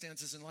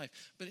circumstances in life,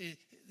 but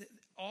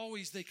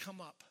always they come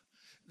up.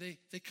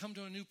 they come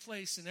to a new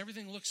place and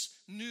everything looks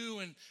new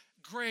and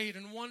great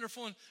and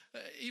wonderful. And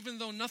even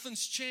though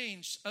nothing's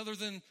changed other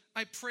than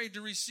I prayed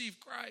to receive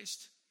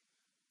Christ.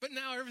 But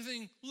now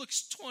everything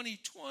looks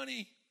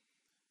 2020.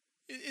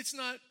 It's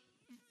not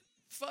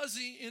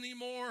fuzzy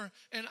anymore.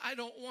 And I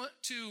don't want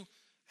to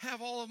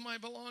have all of my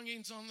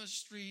belongings on the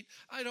street.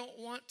 I don't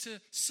want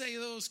to say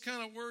those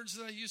kind of words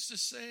that I used to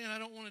say. And I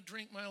don't want to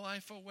drink my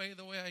life away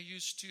the way I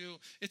used to.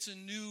 It's a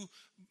new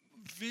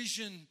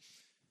vision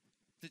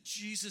that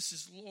Jesus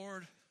is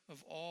Lord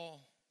of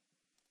all.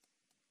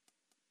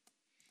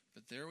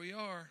 But there we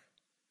are,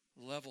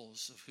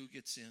 levels of who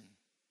gets in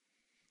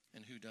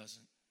and who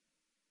doesn't.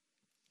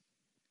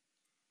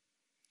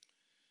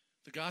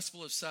 The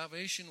gospel of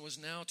salvation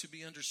was now to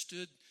be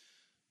understood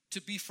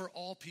to be for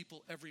all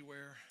people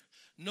everywhere.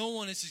 No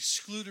one is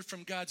excluded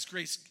from God's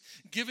grace.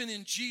 Given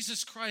in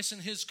Jesus Christ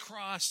and his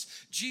cross,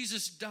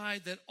 Jesus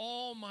died that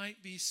all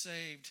might be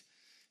saved.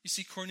 You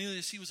see,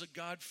 Cornelius, he was a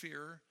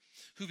God-fearer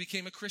who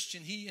became a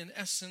Christian. He, in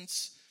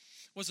essence,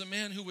 was a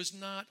man who was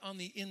not on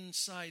the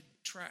inside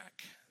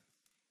track.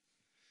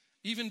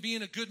 Even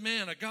being a good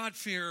man, a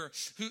God-fearer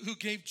who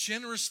gave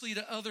generously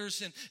to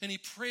others and he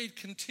prayed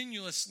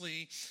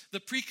continuously, the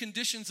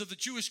preconditions of the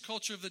Jewish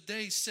culture of the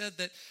day said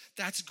that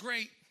that's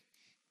great,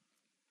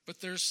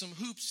 but there's some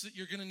hoops that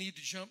you're going to need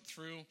to jump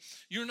through.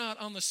 You're not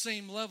on the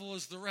same level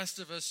as the rest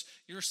of us.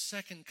 You're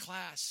second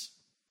class.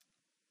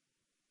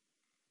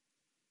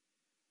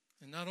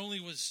 And not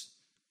only was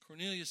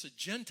Cornelius a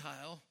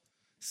Gentile,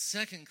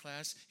 second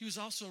class, he was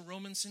also a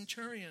Roman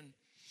centurion.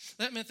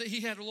 That meant that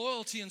he had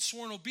loyalty and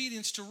sworn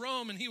obedience to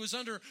Rome, and he was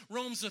under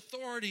Rome's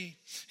authority.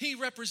 He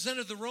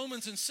represented the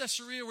Romans in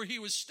Caesarea where he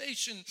was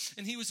stationed,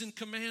 and he was in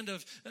command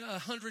of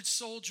 100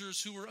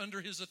 soldiers who were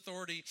under his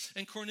authority.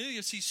 And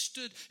Cornelius,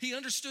 he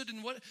understood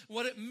in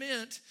what it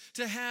meant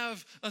to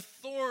have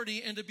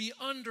authority and to be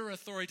under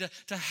authority,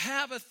 to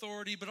have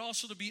authority, but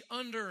also to be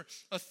under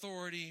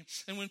authority.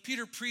 And when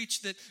Peter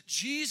preached that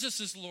Jesus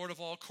is Lord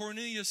of all,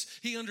 Cornelius,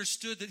 he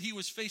understood that he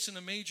was facing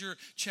a major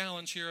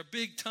challenge here, a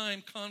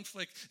big-time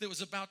conflict that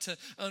was about to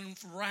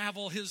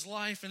unravel his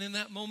life. And in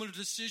that moment of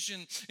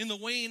decision, in the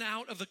weighing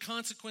out of the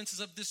consequences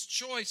of this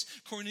choice,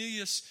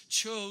 Cornelius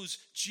chose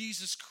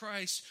Jesus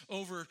Christ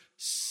over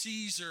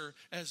Caesar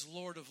as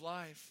Lord of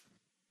life.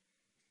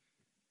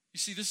 You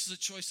see, this is a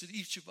choice that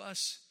each of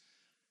us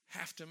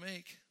have to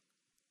make.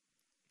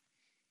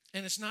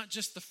 And it's not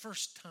just the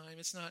first time.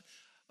 It's not,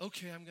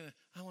 okay,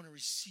 I want to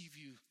receive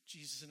you,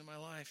 Jesus, into my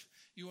life.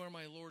 You are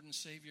my Lord and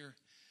Savior.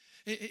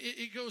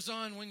 It goes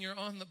on when you're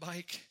on the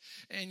bike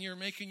and you're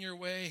making your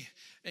way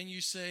and you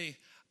say,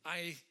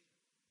 I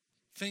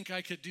think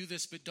I could do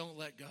this, but don't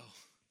let go.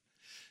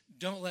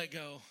 Don't let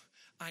go.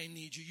 I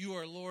need you. You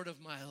are Lord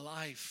of my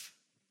life.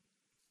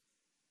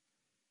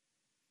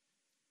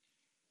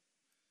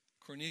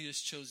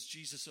 Cornelius chose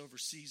Jesus over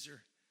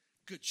Caesar.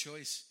 Good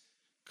choice,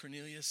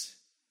 Cornelius.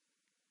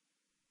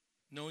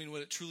 Knowing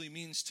what it truly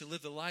means to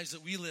live the lives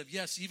that we live.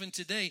 Yes, even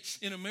today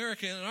in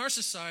America and in our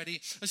society,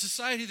 a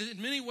society that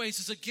in many ways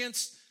is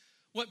against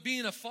what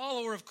being a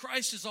follower of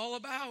Christ is all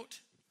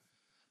about.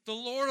 The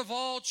Lord of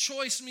all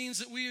choice means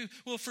that we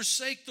will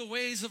forsake the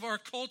ways of our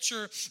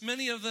culture,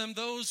 many of them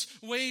those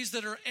ways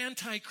that are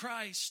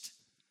anti-Christ.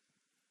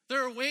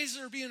 There are ways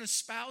that are being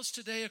espoused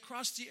today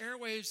across the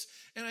airwaves,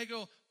 and I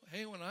go,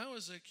 hey, when I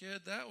was a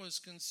kid, that was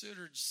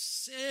considered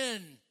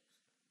sin,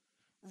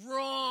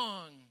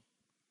 wrong.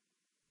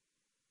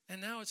 And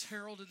now it's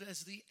heralded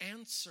as the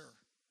answer.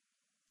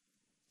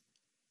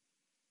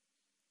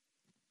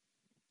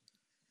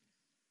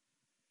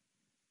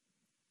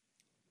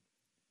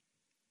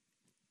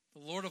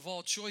 The Lord of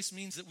all choice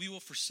means that we will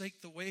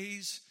forsake the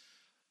ways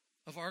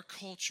of our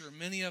culture,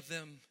 many of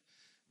them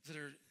that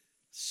are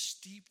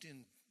steeped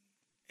in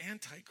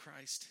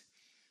Antichrist.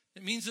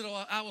 It means that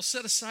I will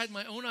set aside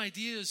my own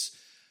ideas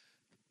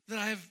that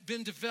I have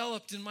been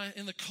developed in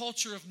the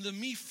culture of the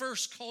me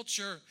first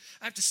culture.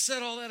 I have to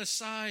set all that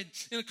aside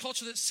in a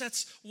culture that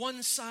sets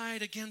one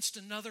side against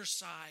another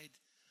side.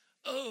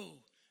 Oh,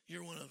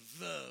 you're one of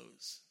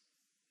those.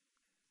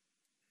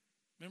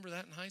 Remember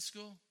that in high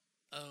school?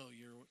 Oh,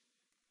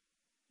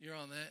 you're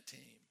on that team.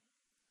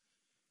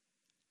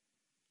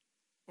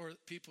 Or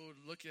people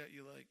would look at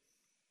you like,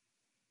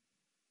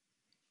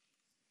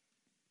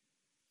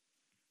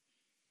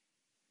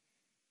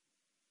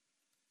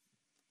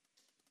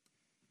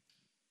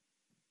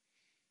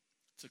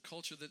 it's a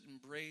culture that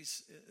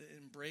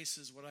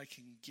embraces what I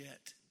can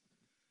get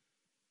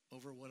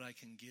over what I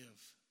can give.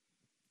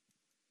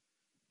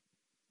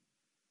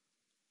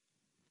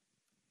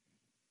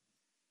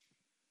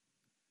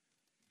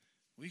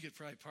 We could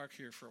probably park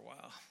here for a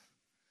while.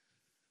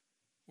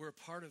 We're a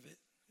part of it.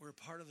 We're a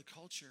part of the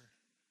culture.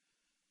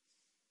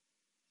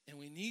 And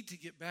we need to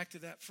get back to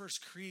that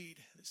first creed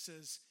that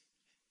says,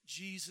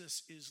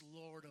 Jesus is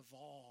Lord of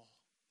all.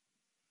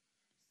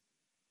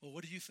 Well,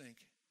 what do you think?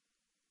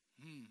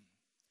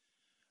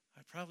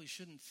 I probably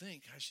shouldn't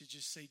think. I should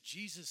just say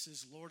Jesus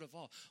is Lord of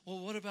all. Well,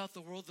 what about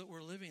the world that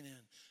we're living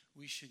in?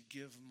 We should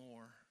give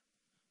more.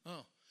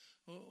 Oh,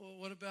 well,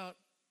 what about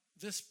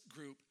this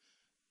group?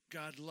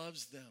 God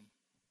loves them.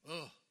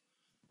 Oh,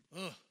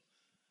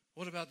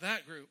 what about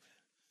that group?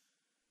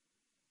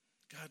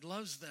 God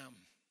loves them.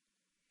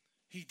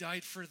 He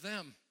died for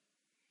them.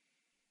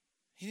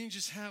 He didn't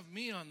just have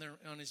me on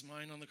his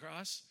mind on the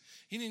cross.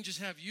 He didn't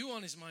just have you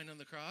on his mind on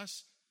the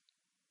cross.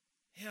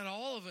 He had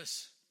all of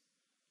us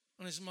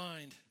on his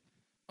mind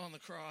on the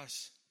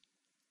cross.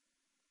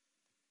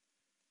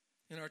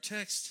 In our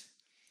text,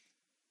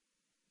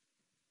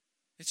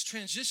 it's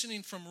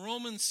transitioning from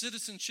Roman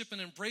citizenship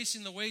and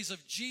embracing the ways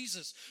of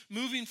Jesus,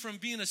 moving from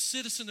being a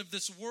citizen of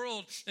this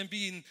world and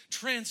being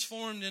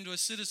transformed into a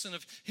citizen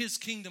of his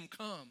kingdom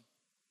come,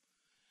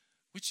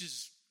 which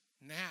is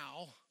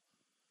now.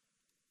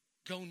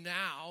 Go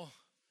now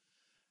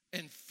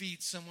and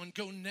feed someone.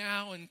 Go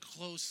now and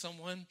clothe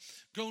someone.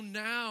 Go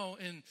now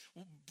and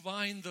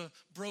bind the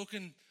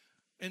broken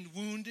and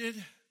wounded.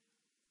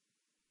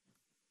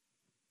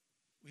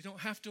 We don't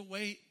have to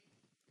wait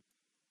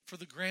for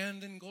the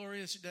grand and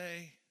glorious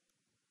day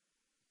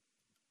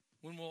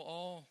when we'll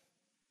all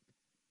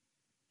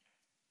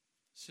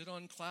sit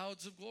on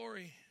clouds of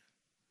glory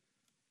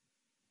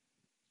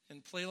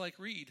and play like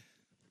Reed.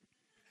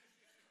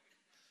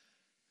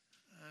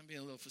 I'm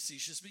being a little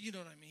facetious, but you know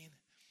what I mean.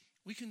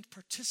 We can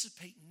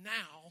participate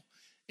now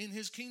in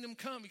his kingdom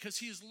come because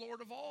he is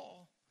Lord of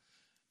all.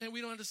 And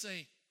we don't have to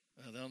say,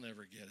 well, they'll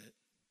never get it.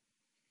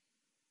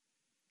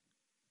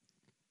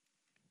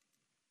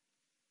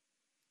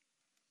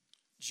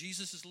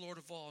 Jesus is Lord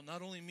of all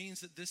not only means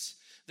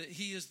that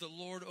he is the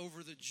Lord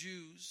over the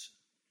Jews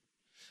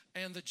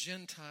and the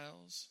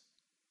Gentiles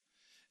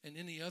and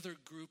any other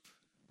group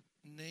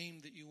name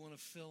that you want to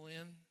fill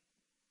in.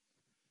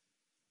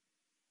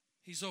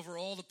 He's over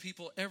all the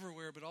people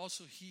everywhere, but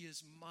also he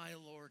is my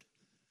Lord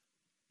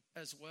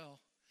as well.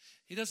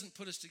 He doesn't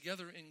put us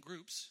together in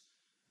groups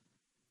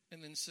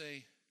and then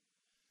say,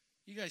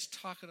 you guys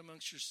talk it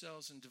amongst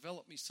yourselves and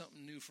develop me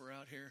something new for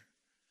out here.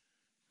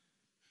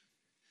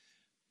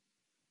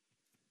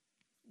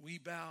 We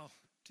bow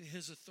to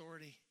his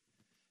authority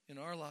in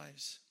our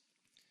lives.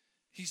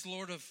 He's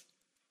Lord of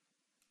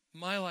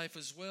my life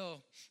as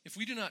well. If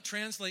we do not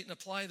translate and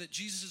apply that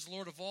Jesus is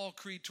Lord of all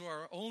creed to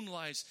our own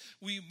lives,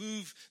 we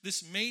move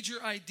this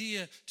major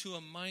idea to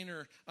a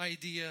minor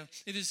idea.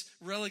 It is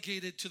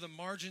relegated to the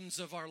margins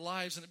of our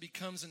lives, and it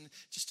becomes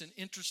just an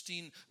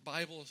interesting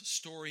Bible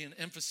story and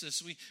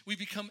emphasis. We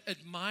become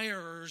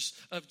admirers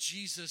of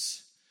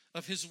Jesus,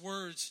 of his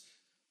words,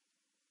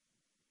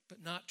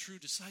 but not true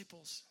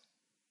disciples.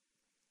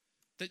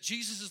 That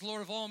Jesus is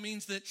Lord of all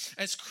means that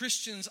as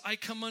Christians, I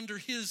come under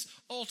his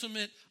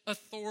ultimate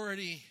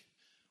authority.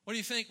 What do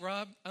you think,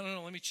 Rob? I don't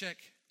know. Let me check.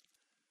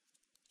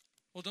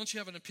 Well, don't you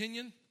have an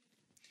opinion?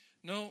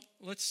 No,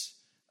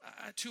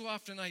 too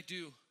often I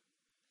do.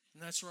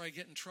 And that's where I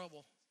get in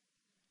trouble.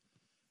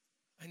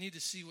 I need to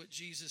see what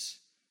Jesus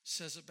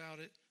says about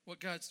it,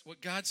 what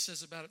God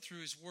says about it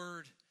through his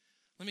word.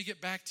 Let me get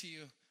back to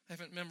you. I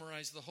haven't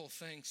memorized the whole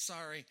thing.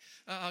 Sorry.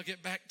 I'll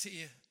get back to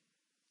you.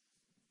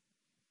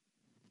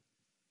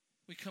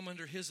 We come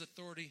under his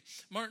authority.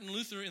 Martin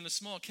Luther in the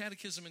Small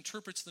Catechism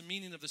interprets the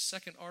meaning of the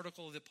second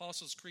article of the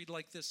Apostles' Creed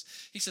like this.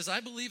 He says, I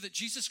believe that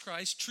Jesus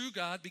Christ, true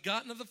God,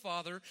 begotten of the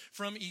Father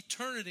from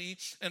eternity,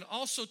 and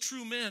also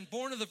true man,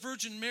 born of the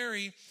Virgin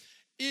Mary,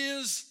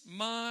 is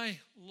my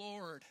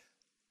Lord.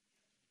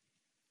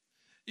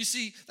 You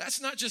see,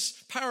 that's not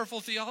just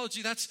powerful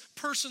theology, that's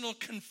personal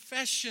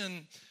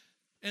confession,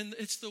 and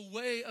it's the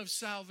way of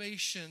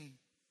salvation.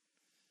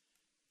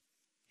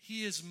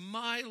 He is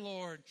my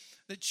Lord.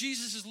 That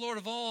Jesus is Lord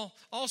of all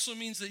also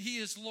means that he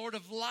is Lord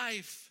of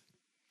life.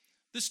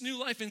 This new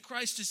life in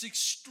Christ is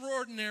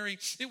extraordinary.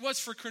 It was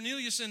for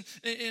Cornelius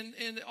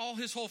and all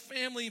his whole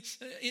family.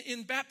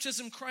 In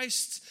baptism,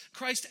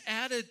 Christ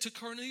added to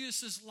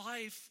Cornelius'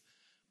 life.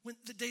 When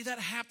the day that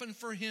happened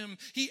for him,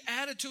 he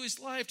added to his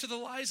life, to the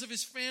lives of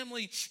his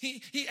family.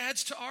 He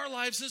adds to our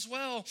lives as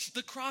well.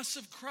 The cross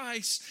of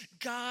Christ,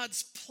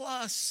 God's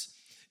plus,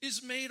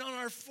 is made on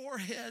our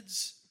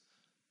foreheads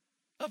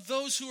of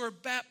those who are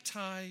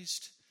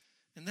baptized.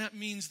 And that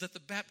means that the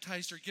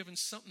baptized are given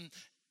something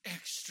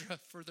extra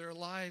for their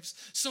lives,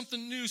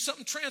 something new,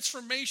 something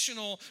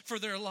transformational for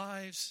their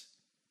lives.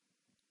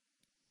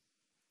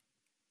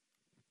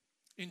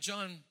 In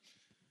John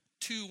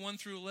 2, 1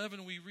 through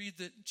 11, we read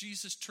that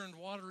Jesus turned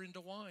water into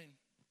wine.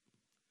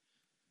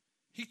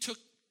 He took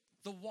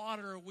the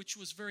water, which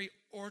was very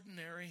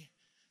ordinary,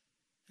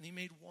 and he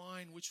made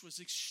wine, which was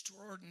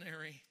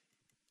extraordinary.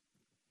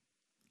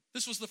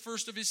 This was the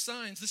first of his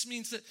signs. This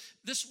means that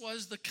this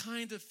was the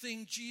kind of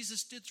thing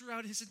Jesus did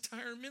throughout his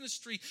entire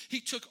ministry. He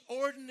took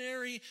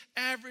ordinary,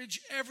 average,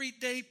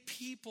 everyday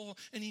people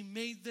and he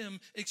made them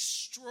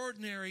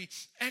extraordinary,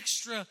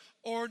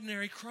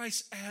 extraordinary.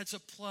 Christ adds a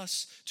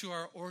plus to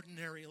our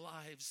ordinary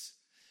lives.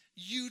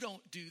 You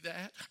don't do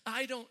that.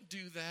 I don't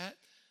do that.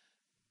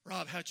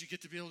 Rob, how'd you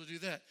get to be able to do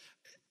that?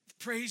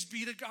 Praise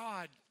be to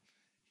God,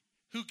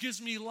 who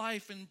gives me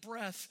life and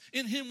breath.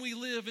 In him we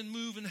live and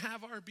move and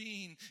have our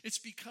being. It's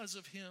because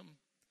of him.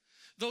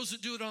 Those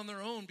that do it on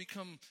their own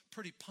become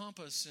pretty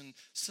pompous and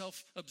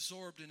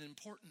self-absorbed and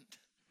important.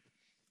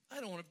 I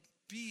don't want to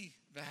be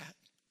that.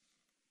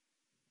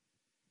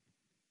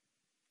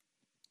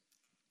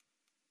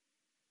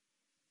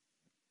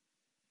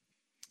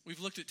 We've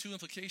looked at two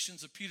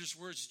implications of Peter's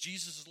words.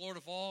 Jesus is Lord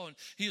of all, and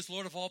he is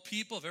Lord of all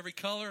people of every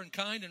color and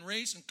kind and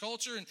race and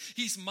culture, and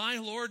he's my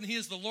Lord, and he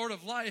is the Lord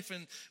of life,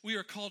 and we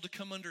are called to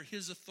come under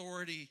his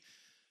authority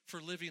for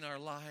living our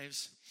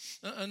lives.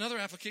 Another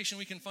application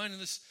we can find in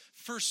this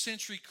first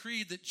century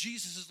creed that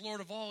Jesus is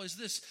Lord of all is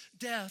this: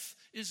 death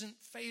isn't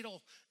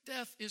fatal.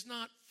 Death is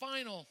not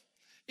final.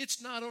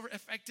 It's not over. In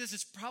fact,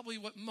 it's probably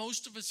what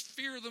most of us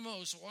fear the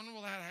most. When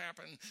will that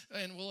happen?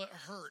 And will it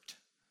hurt?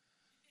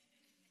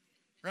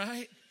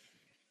 Right?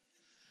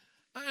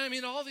 I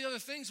mean, all the other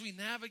things we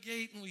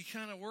navigate and we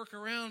kind of work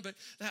around, but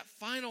that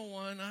final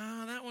one,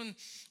 that one,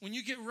 when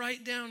you get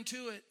right down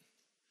to it,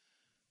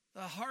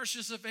 the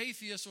harshest of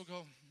atheists will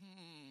go,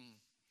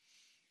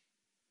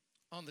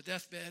 on the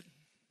deathbed.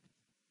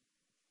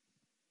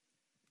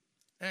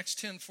 Acts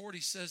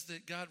 10:40 says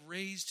that God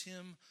raised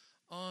him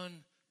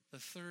on the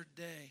third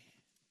day.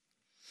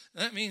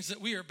 That means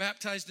that we are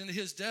baptized into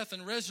his death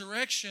and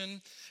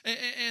resurrection,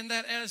 and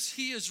that as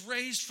he is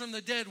raised from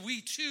the dead,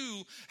 we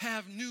too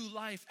have new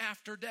life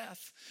after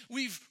death.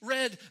 We've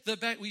read the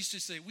back. We used to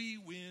say, we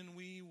win,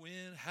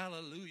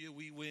 hallelujah,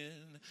 we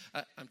win.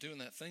 I'm doing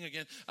that thing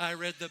again. I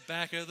read the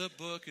back of the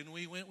book and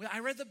we win. I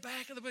read the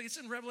back of the book. It's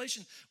in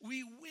Revelation.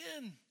 We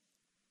win.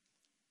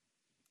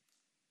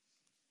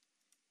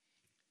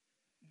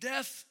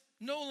 Death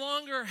no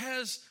longer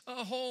has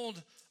a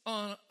hold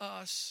on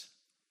us.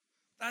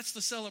 That's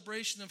the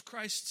celebration of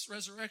Christ's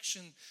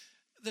resurrection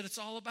that it's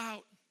all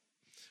about.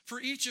 For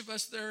each of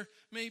us, there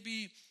may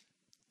be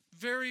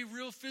very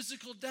real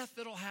physical death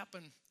that'll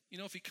happen. You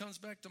know, if he comes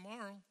back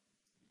tomorrow,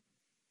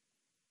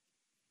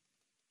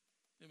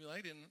 you'll be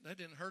like, that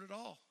didn't hurt at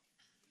all.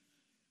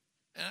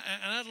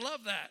 And I'd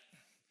love that.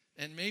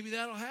 And maybe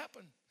that'll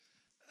happen.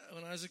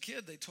 When I was a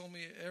kid, they told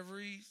me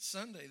every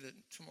Sunday that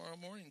tomorrow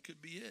morning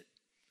could be it.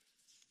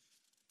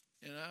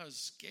 And I was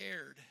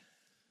scared.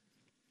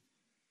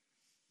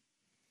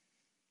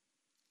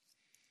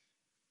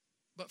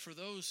 But for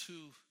those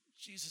who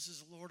Jesus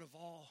is Lord of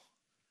all,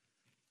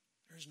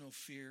 there's no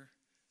fear.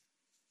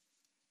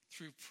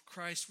 Through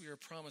Christ, we are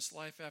promised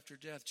life after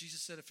death.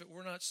 Jesus said, if it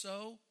were not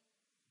so,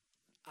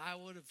 I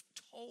would have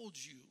told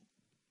you.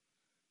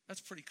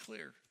 That's pretty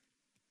clear.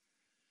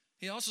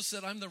 He also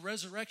said, I'm the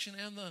resurrection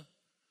and the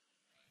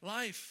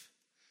life.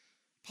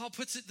 Paul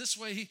puts it this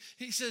way.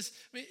 He says,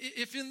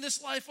 if in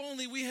this life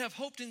only we have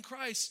hoped in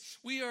Christ,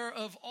 we are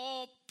of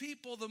all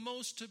people the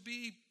most to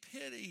be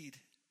pitied.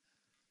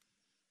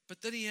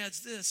 But then he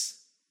adds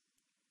this.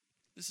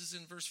 This is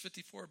in verse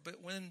 54.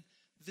 But when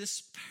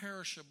this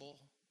perishable,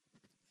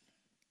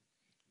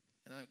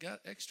 and I've got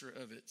extra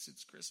of it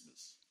since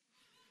Christmas.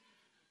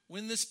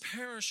 When this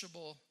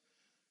perishable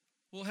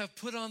will have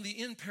put on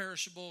the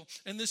imperishable,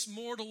 and this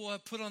mortal will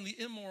have put on the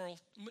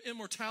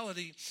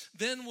immortality,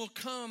 then will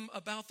come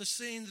about the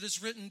saying that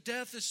is written,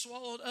 death is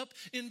swallowed up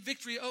in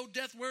victory. O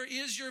death, where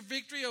is your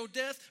victory? O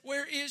death,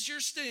 where is your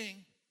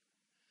sting?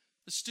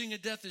 The sting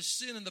of death is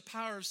sin, and the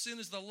power of sin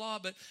is the law.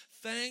 But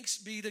thanks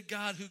be to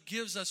God who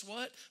gives us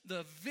what?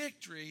 The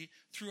victory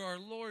through our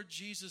Lord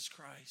Jesus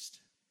Christ.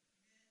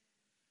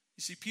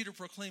 You see, Peter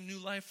proclaimed new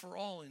life for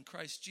all in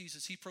Christ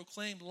Jesus. He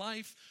proclaimed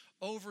life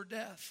over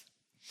death.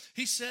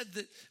 He said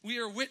that we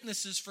are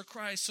witnesses for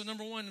Christ. So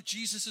number one,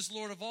 Jesus is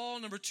Lord of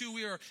all. Number two,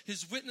 we are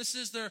his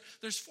witnesses.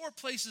 There's 4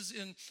 places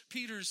in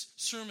Peter's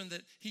sermon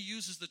that he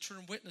uses the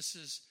term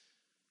witnesses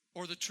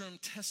or the term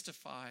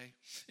testify.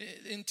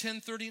 In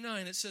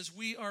 1039, it says,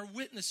 we are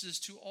witnesses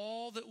to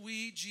all that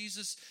we,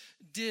 Jesus,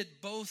 did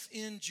both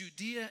in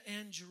Judea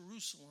and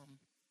Jerusalem.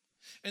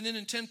 And then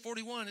in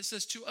 1041, it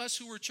says, to us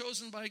who were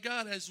chosen by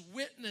God as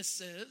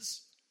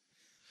witnesses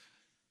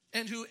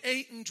and who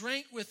ate and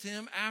drank with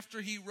him after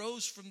he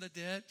rose from the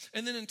dead.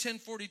 And then in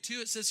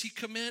 1042, it says he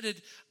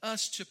commanded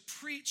us to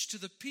preach to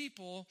the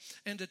people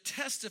and to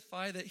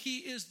testify that he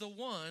is the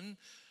one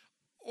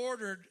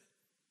ordained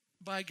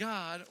by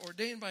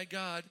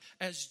God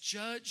as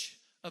judge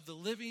of the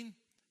living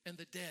and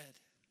the dead.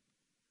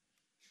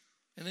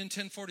 And then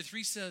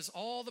 1043 says,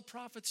 all the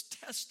prophets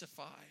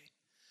testify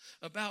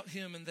about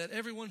him, and that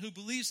everyone who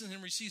believes in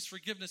him receives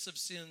forgiveness of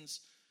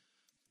sins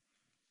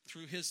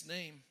through his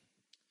name.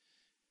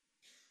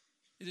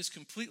 It is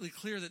completely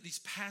clear that these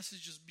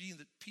passages, being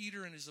that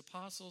Peter and his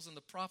apostles and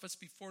the prophets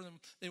before them,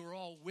 they were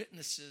all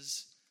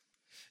witnesses.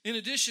 In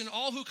addition,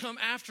 all who come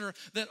after,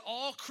 that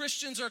all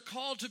Christians are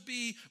called to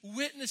be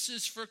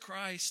witnesses for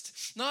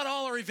Christ. Not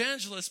all are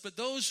evangelists, but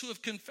those who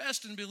have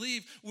confessed and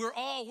believed, we're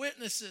all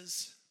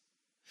witnesses.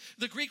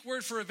 The Greek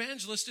word for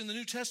evangelist in the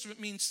New Testament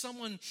means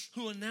someone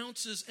who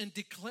announces and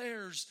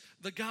declares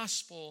the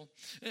gospel.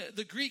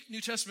 The Greek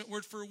New Testament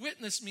word for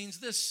witness means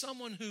this: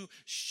 someone who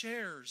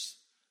shares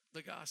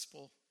the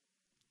gospel.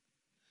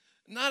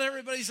 Not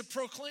everybody's a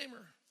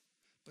proclaimer,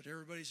 but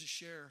everybody's a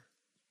sharer.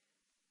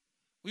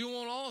 We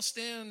won't all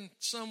stand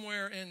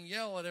somewhere and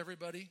yell at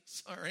everybody,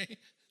 sorry,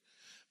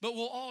 but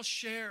we'll all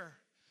share.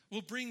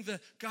 We'll bring the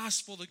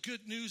gospel, the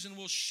good news, and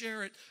we'll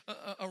share it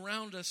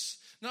around us.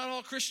 Not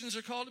all Christians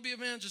are called to be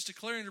evangelists,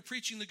 declaring or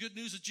preaching the good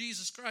news of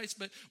Jesus Christ,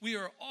 but we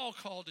are all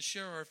called to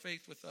share our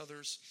faith with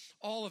others.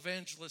 All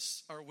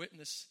evangelists are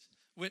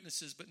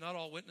witnesses, but not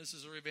all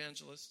witnesses are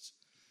evangelists.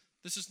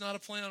 This is not a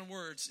play on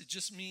words. It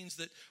just means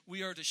that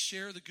we are to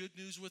share the good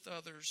news with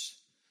others.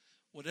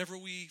 Whatever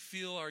we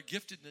feel our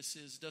giftedness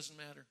is, doesn't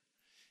matter.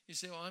 You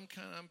say, well,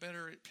 I'm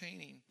better at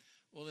painting.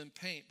 Well, then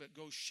paint, but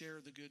go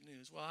share the good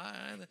news. Well,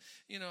 I'm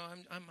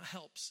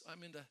helps.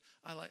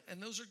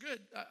 And those are good.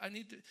 I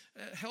need to,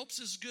 helps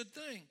is a good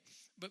thing,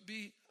 but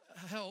be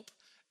help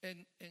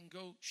and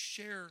go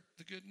share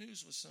the good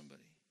news with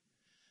somebody.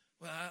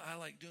 Well, I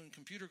like doing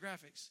computer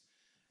graphics.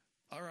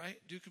 All right,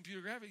 do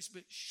computer graphics,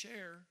 but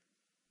share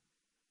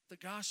the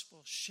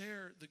gospel,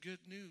 share the good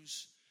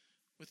news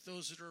with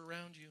those that are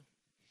around you.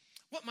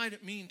 What might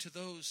it mean to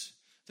those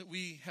that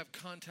we have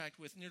contact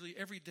with nearly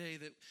every day?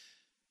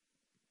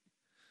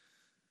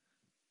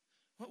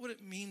 What would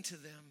it mean to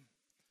them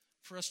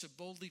for us to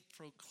boldly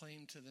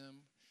proclaim to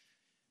them?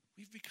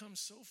 We've become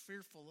so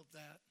fearful of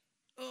that.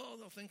 Oh,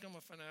 they'll think I'm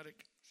a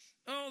fanatic.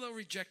 Oh, they'll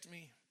reject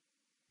me.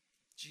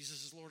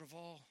 Jesus is Lord of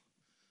all.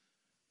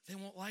 They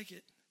won't like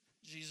it.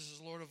 Jesus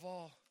is Lord of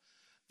all.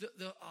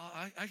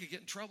 I could get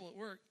in trouble at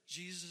work.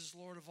 Jesus is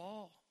Lord of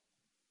all.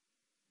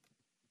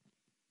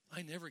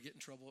 I never get in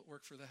trouble at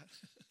work for that.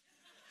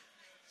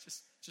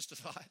 just a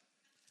thought.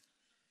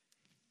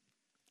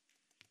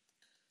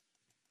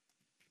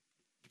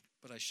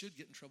 But I should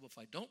get in trouble if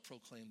I don't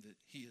proclaim that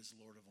he is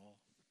Lord of all.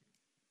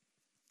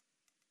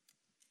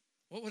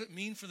 What would it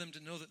mean for them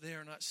to know that they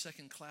are not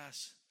second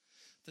class?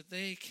 That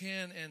they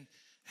can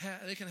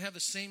have the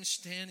same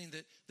standing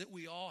that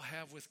we all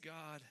have with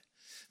God.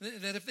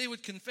 That if they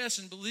would confess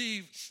and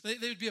believe, they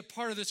would be a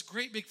part of this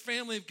great big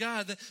family of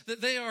God,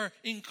 that they are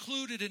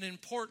included and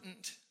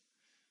important.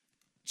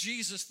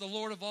 Jesus, the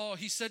Lord of all,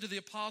 he said to the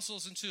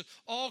apostles and to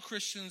all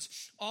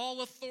Christians,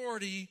 all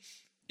authority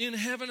in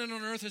heaven and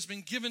on earth has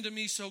been given to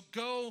me, so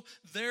go,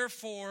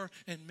 therefore,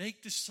 and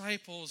make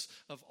disciples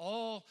of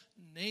all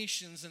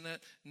nations. And that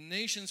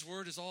nations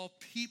word is all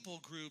people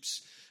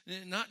groups.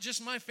 Not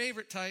just my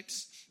favorite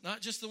types,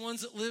 not just the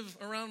ones that live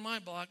around my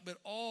block, but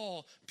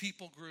all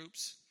people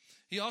groups.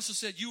 He also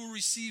said, you will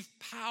receive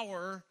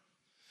power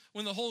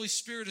when the Holy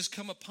Spirit has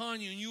come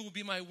upon you, and you will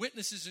be my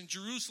witnesses in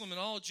Jerusalem and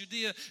all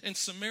Judea and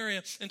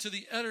Samaria and to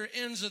the utter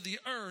ends of the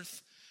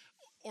earth,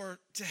 or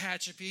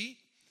Tehachapi,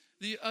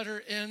 the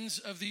utter ends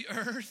of the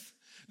earth.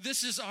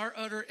 This is our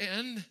utter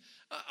end.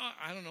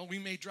 I don't know, we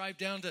may drive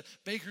down to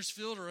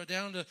Bakersfield or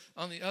down to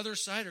on the other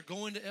side or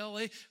go into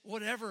LA,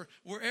 whatever.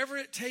 Wherever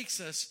it takes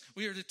us,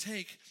 we are to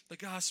take the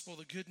gospel,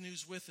 the good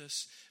news with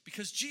us.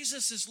 Because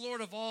Jesus is Lord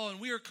of all, and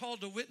we are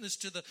called to witness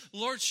to the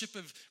lordship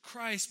of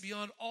Christ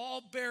beyond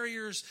all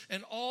barriers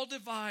and all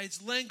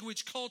divides,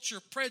 language, culture,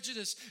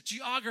 prejudice,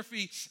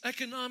 geography,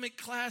 economic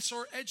class,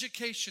 or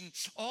education.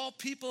 All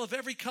people of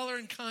every color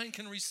and kind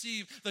can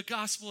receive the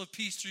gospel of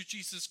peace through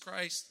Jesus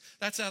Christ.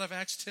 That's out of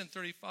Acts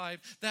 10:35.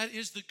 That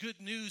is the good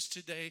news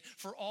today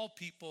for all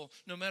people,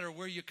 no matter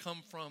where you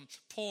come from,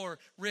 poor,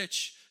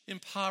 rich,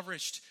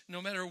 impoverished,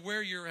 no matter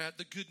where you're at,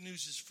 the good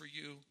news is for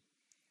you.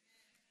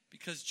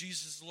 Because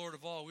Jesus is Lord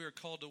of all, we are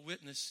called to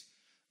witness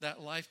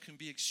that life can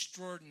be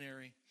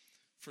extraordinary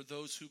for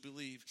those who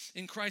believe.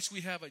 In Christ, we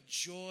have a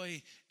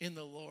joy in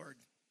the Lord.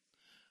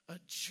 A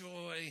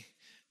joy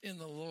in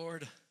the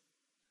Lord.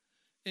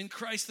 In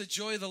Christ, the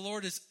joy of the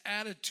Lord is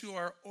added to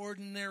our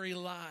ordinary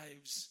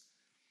lives.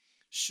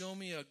 Show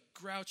me a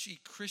grouchy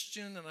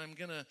Christian, and I'm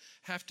going to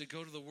have to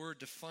go to the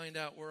Word to find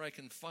out where I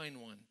can find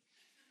one.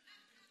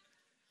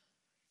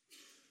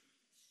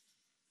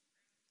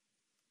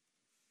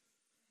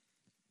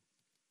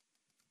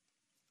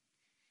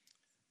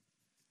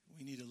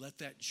 We need to let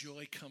that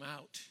joy come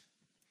out.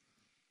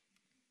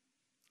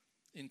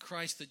 In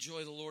Christ, the joy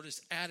of the Lord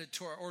is added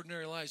to our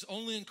ordinary lives.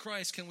 Only in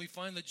Christ can we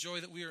find the joy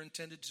that we are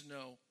intended to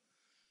know.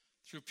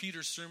 Through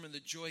Peter's sermon, the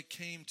joy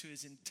came to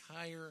his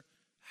entire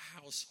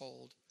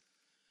household.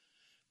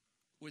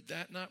 Would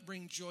that not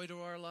bring joy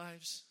to our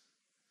lives?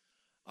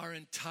 Our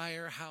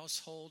entire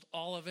household,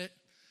 all of it,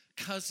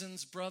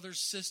 cousins, brothers,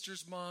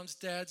 sisters, moms,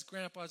 dads,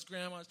 grandpas,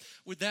 grandmas.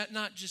 Would that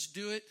not just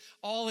do it?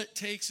 All it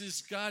takes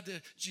is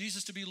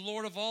Jesus to be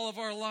Lord of all of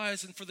our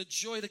lives, and for the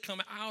joy to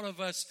come out of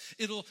us,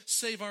 it'll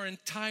save our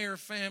entire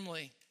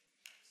family.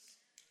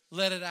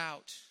 Let it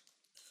out.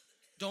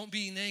 Don't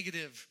be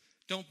negative.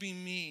 Don't be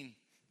mean.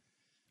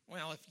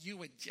 Well, if you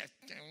would just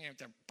have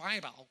the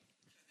Bible.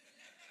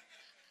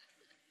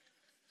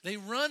 They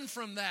run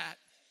from that.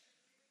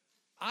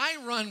 I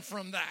run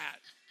from that.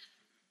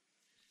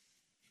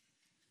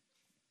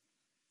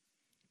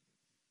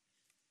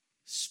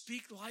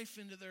 Speak life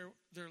into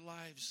their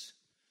lives.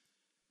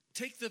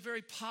 Take the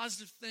very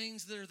positive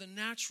things that are the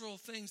natural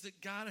things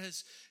that God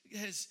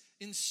has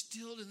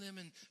instilled in them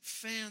and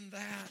fan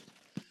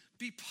that.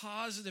 Be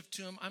positive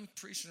to them. I'm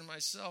preaching to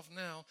myself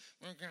now.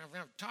 We're going to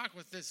have a talk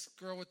with this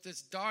girl with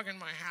this dog in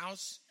my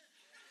house.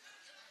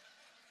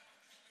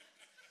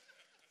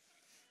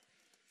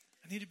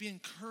 I need to be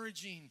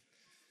encouraging.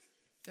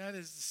 That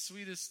is the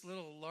sweetest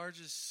little,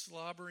 largest,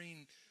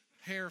 slobbering,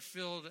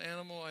 hair-filled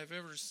animal I've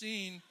ever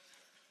seen.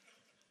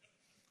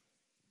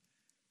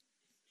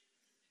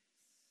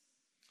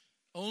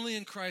 Only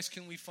in Christ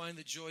can we find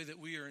the joy that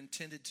we are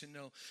intended to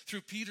know.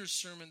 Through Peter's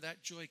sermon,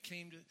 that joy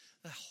came to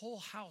the whole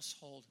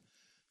household,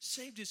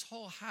 saved his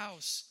whole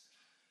house.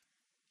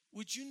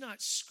 Would you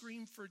not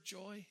scream for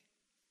joy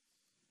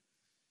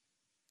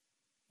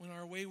when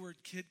our wayward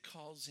kid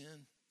calls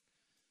in,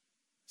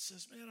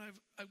 says, man,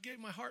 I've gave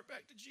my heart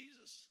back to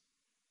Jesus?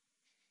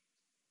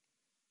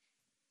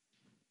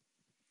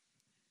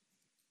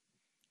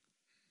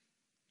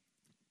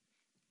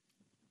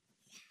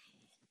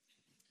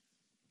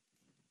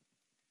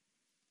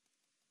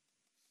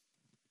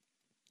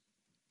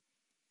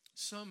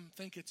 Some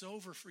think it's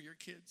over for your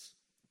kids.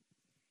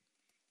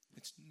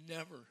 It's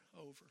never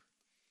over.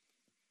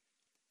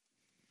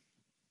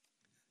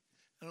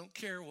 I don't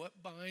care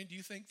what bind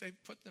you think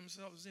they've put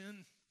themselves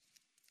in,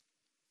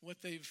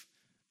 what they've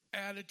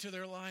added to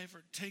their life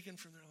or taken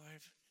from their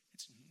life.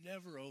 It's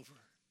never over.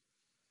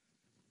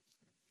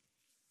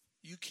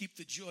 You keep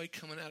the joy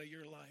coming out of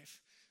your life.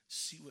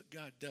 See what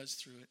God does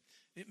through it.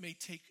 It may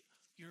take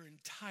your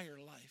entire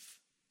life.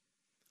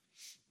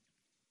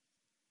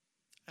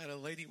 I had a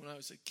lady when I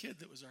was a kid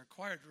that was our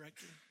choir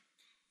director.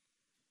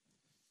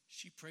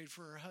 She prayed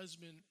for her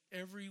husband.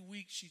 Every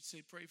week she'd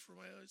say, pray for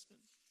my husband.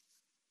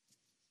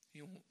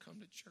 He won't come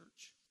to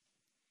church.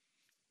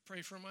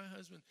 Pray for my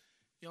husband.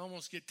 You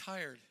almost get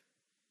tired.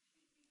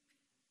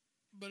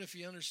 But if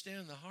you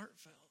understand the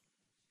heartfelt,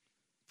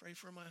 pray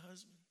for my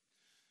husband.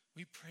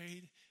 We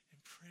prayed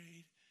and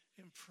prayed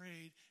and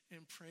prayed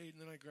and prayed.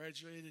 And then I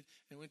graduated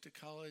and went to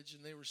college,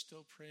 and they were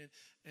still praying.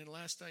 And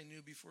last I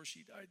knew, before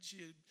she died,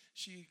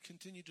 she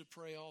continued to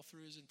pray all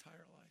through his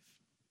entire life.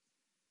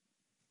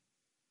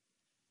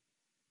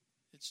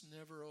 It's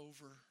never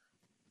over.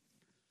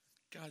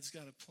 God's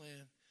got a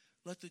plan.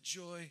 Let the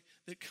joy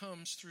that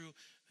comes through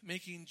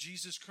making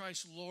Jesus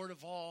Christ Lord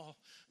of all,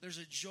 there's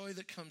a joy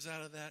that comes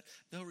out of that.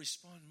 They'll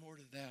respond more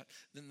to that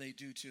than they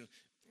do to.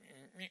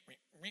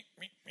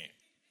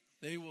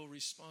 They will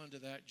respond to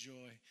that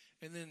joy.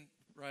 And then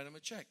write them a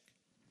check,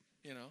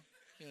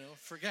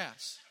 for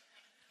gas.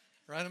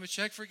 Write them a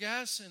check for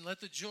gas and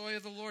let the joy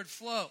of the Lord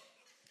flow.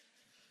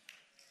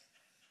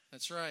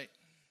 That's right.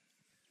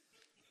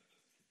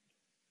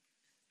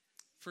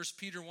 1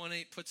 Peter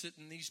 1:8 puts it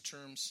in these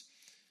terms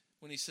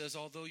when he says,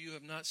 although you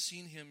have not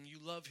seen him, you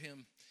love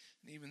him.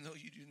 And even though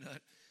you do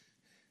not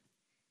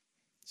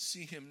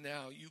see him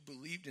now, you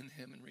believed in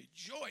him and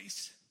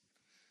rejoice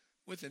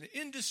with an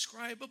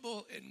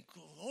indescribable and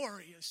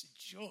glorious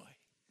joy.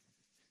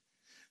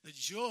 The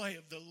joy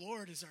of the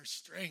Lord is our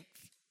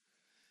strength.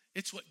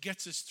 It's what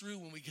gets us through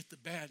when we get the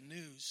bad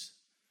news.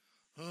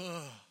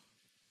 Oh,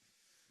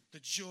 the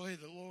joy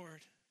of the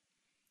Lord.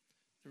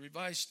 The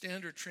Revised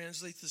Standard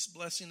translates this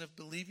blessing of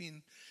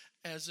believing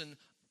as an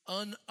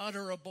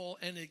unutterable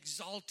and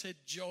exalted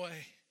joy.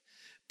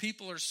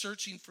 People are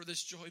searching for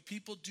this joy.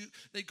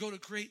 They go to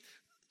great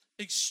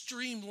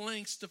extreme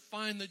lengths to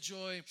find the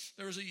joy.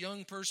 There was a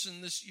young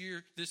person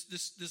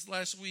this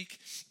last week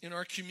in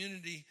our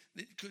community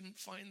that couldn't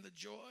find the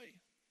joy.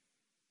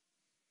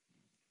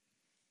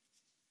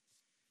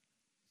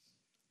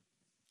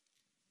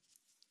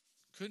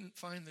 Couldn't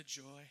find the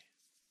joy.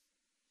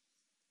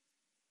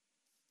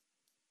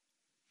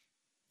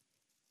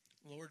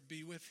 Lord,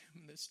 be with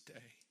him this day.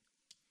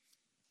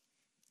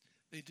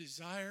 They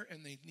desire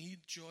and they need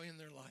joy in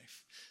their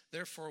life.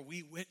 Therefore,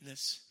 we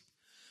witness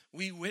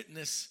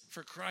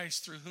for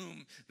Christ through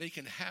whom they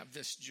can have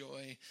this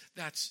joy.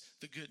 That's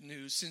the good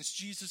news. Since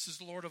Jesus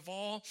is Lord of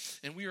all,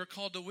 and we are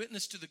called to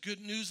witness to the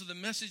good news of the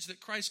message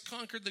that Christ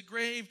conquered the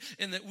grave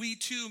and that we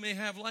too may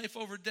have life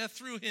over death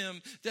through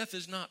him. Death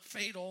is not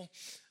fatal.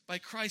 By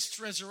Christ's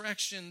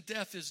resurrection,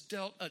 death is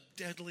dealt a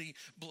deadly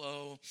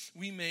blow.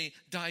 We may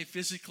die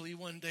physically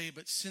one day,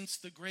 but since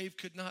the grave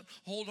could not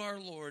hold our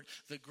Lord,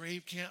 the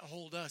grave can't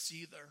hold us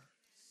either.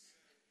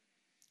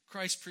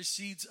 Christ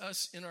precedes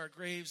us in our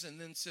graves and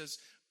then says,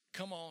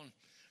 come on,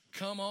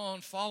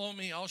 follow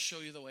me. I'll show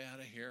you the way out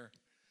of here.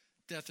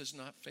 Death is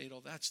not fatal.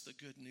 That's the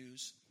good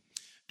news.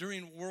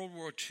 During World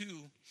War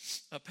II,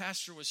 a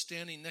pastor was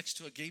standing next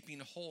to a gaping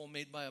hole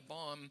made by a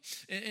bomb,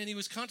 and he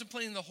was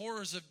contemplating the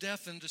horrors of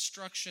death and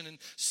destruction, and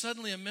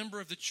suddenly a member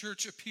of the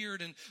church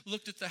appeared and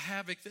looked at the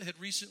havoc that had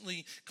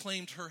recently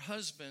claimed her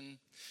husband.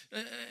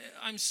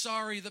 I'm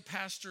sorry, the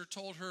pastor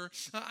told her.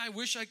 I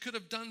wish I could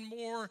have done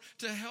more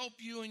to help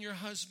you and your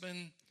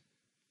husband.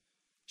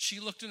 She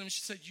looked at him and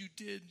she said, you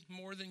did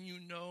more than you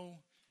know.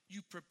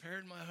 You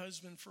prepared my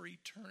husband for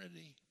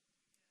eternity.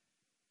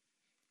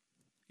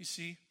 You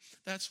see,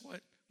 that's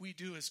what we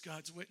do as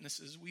God's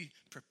witnesses. We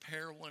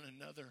prepare one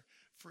another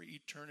for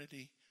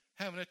eternity.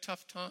 Having a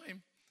tough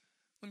time?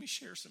 Let me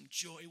share some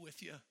joy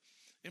with you.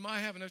 Am I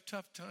having a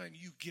tough time?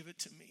 You give it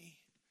to me.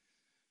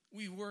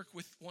 We work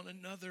with one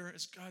another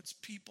as God's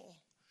people,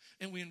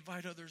 and we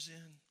invite others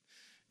in.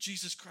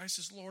 Jesus Christ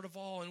is Lord of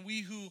all. And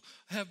we who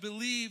have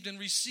believed and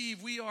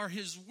received, we are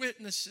his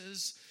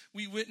witnesses.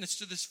 We witness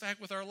to this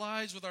fact with our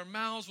lives, with our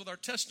mouths, with our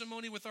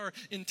testimony, with our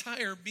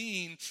entire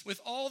being.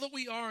 With all that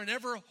we are and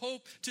ever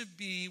hope to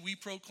be, we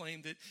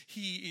proclaim that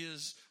he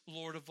is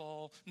Lord of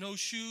all. No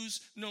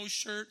shoes, no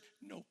shirt,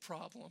 no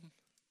problem.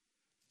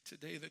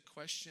 Today the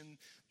question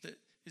that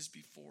is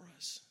before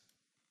us,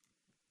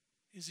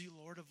 is he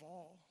Lord of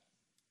all?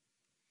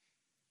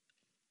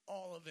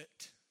 All of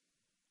it.